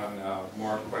take on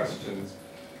more questions.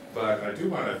 But I do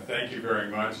want to thank you very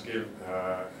much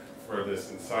for this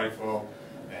insightful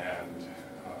and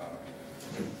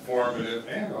informative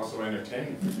and also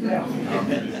entertaining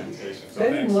presentation. So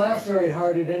They didn't laugh very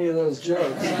hard at any of those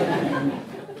jokes.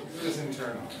 It was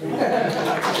internal.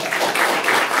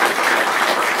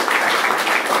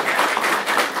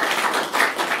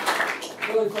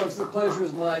 Really, folks, the pleasure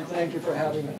is mine. Thank you for having me.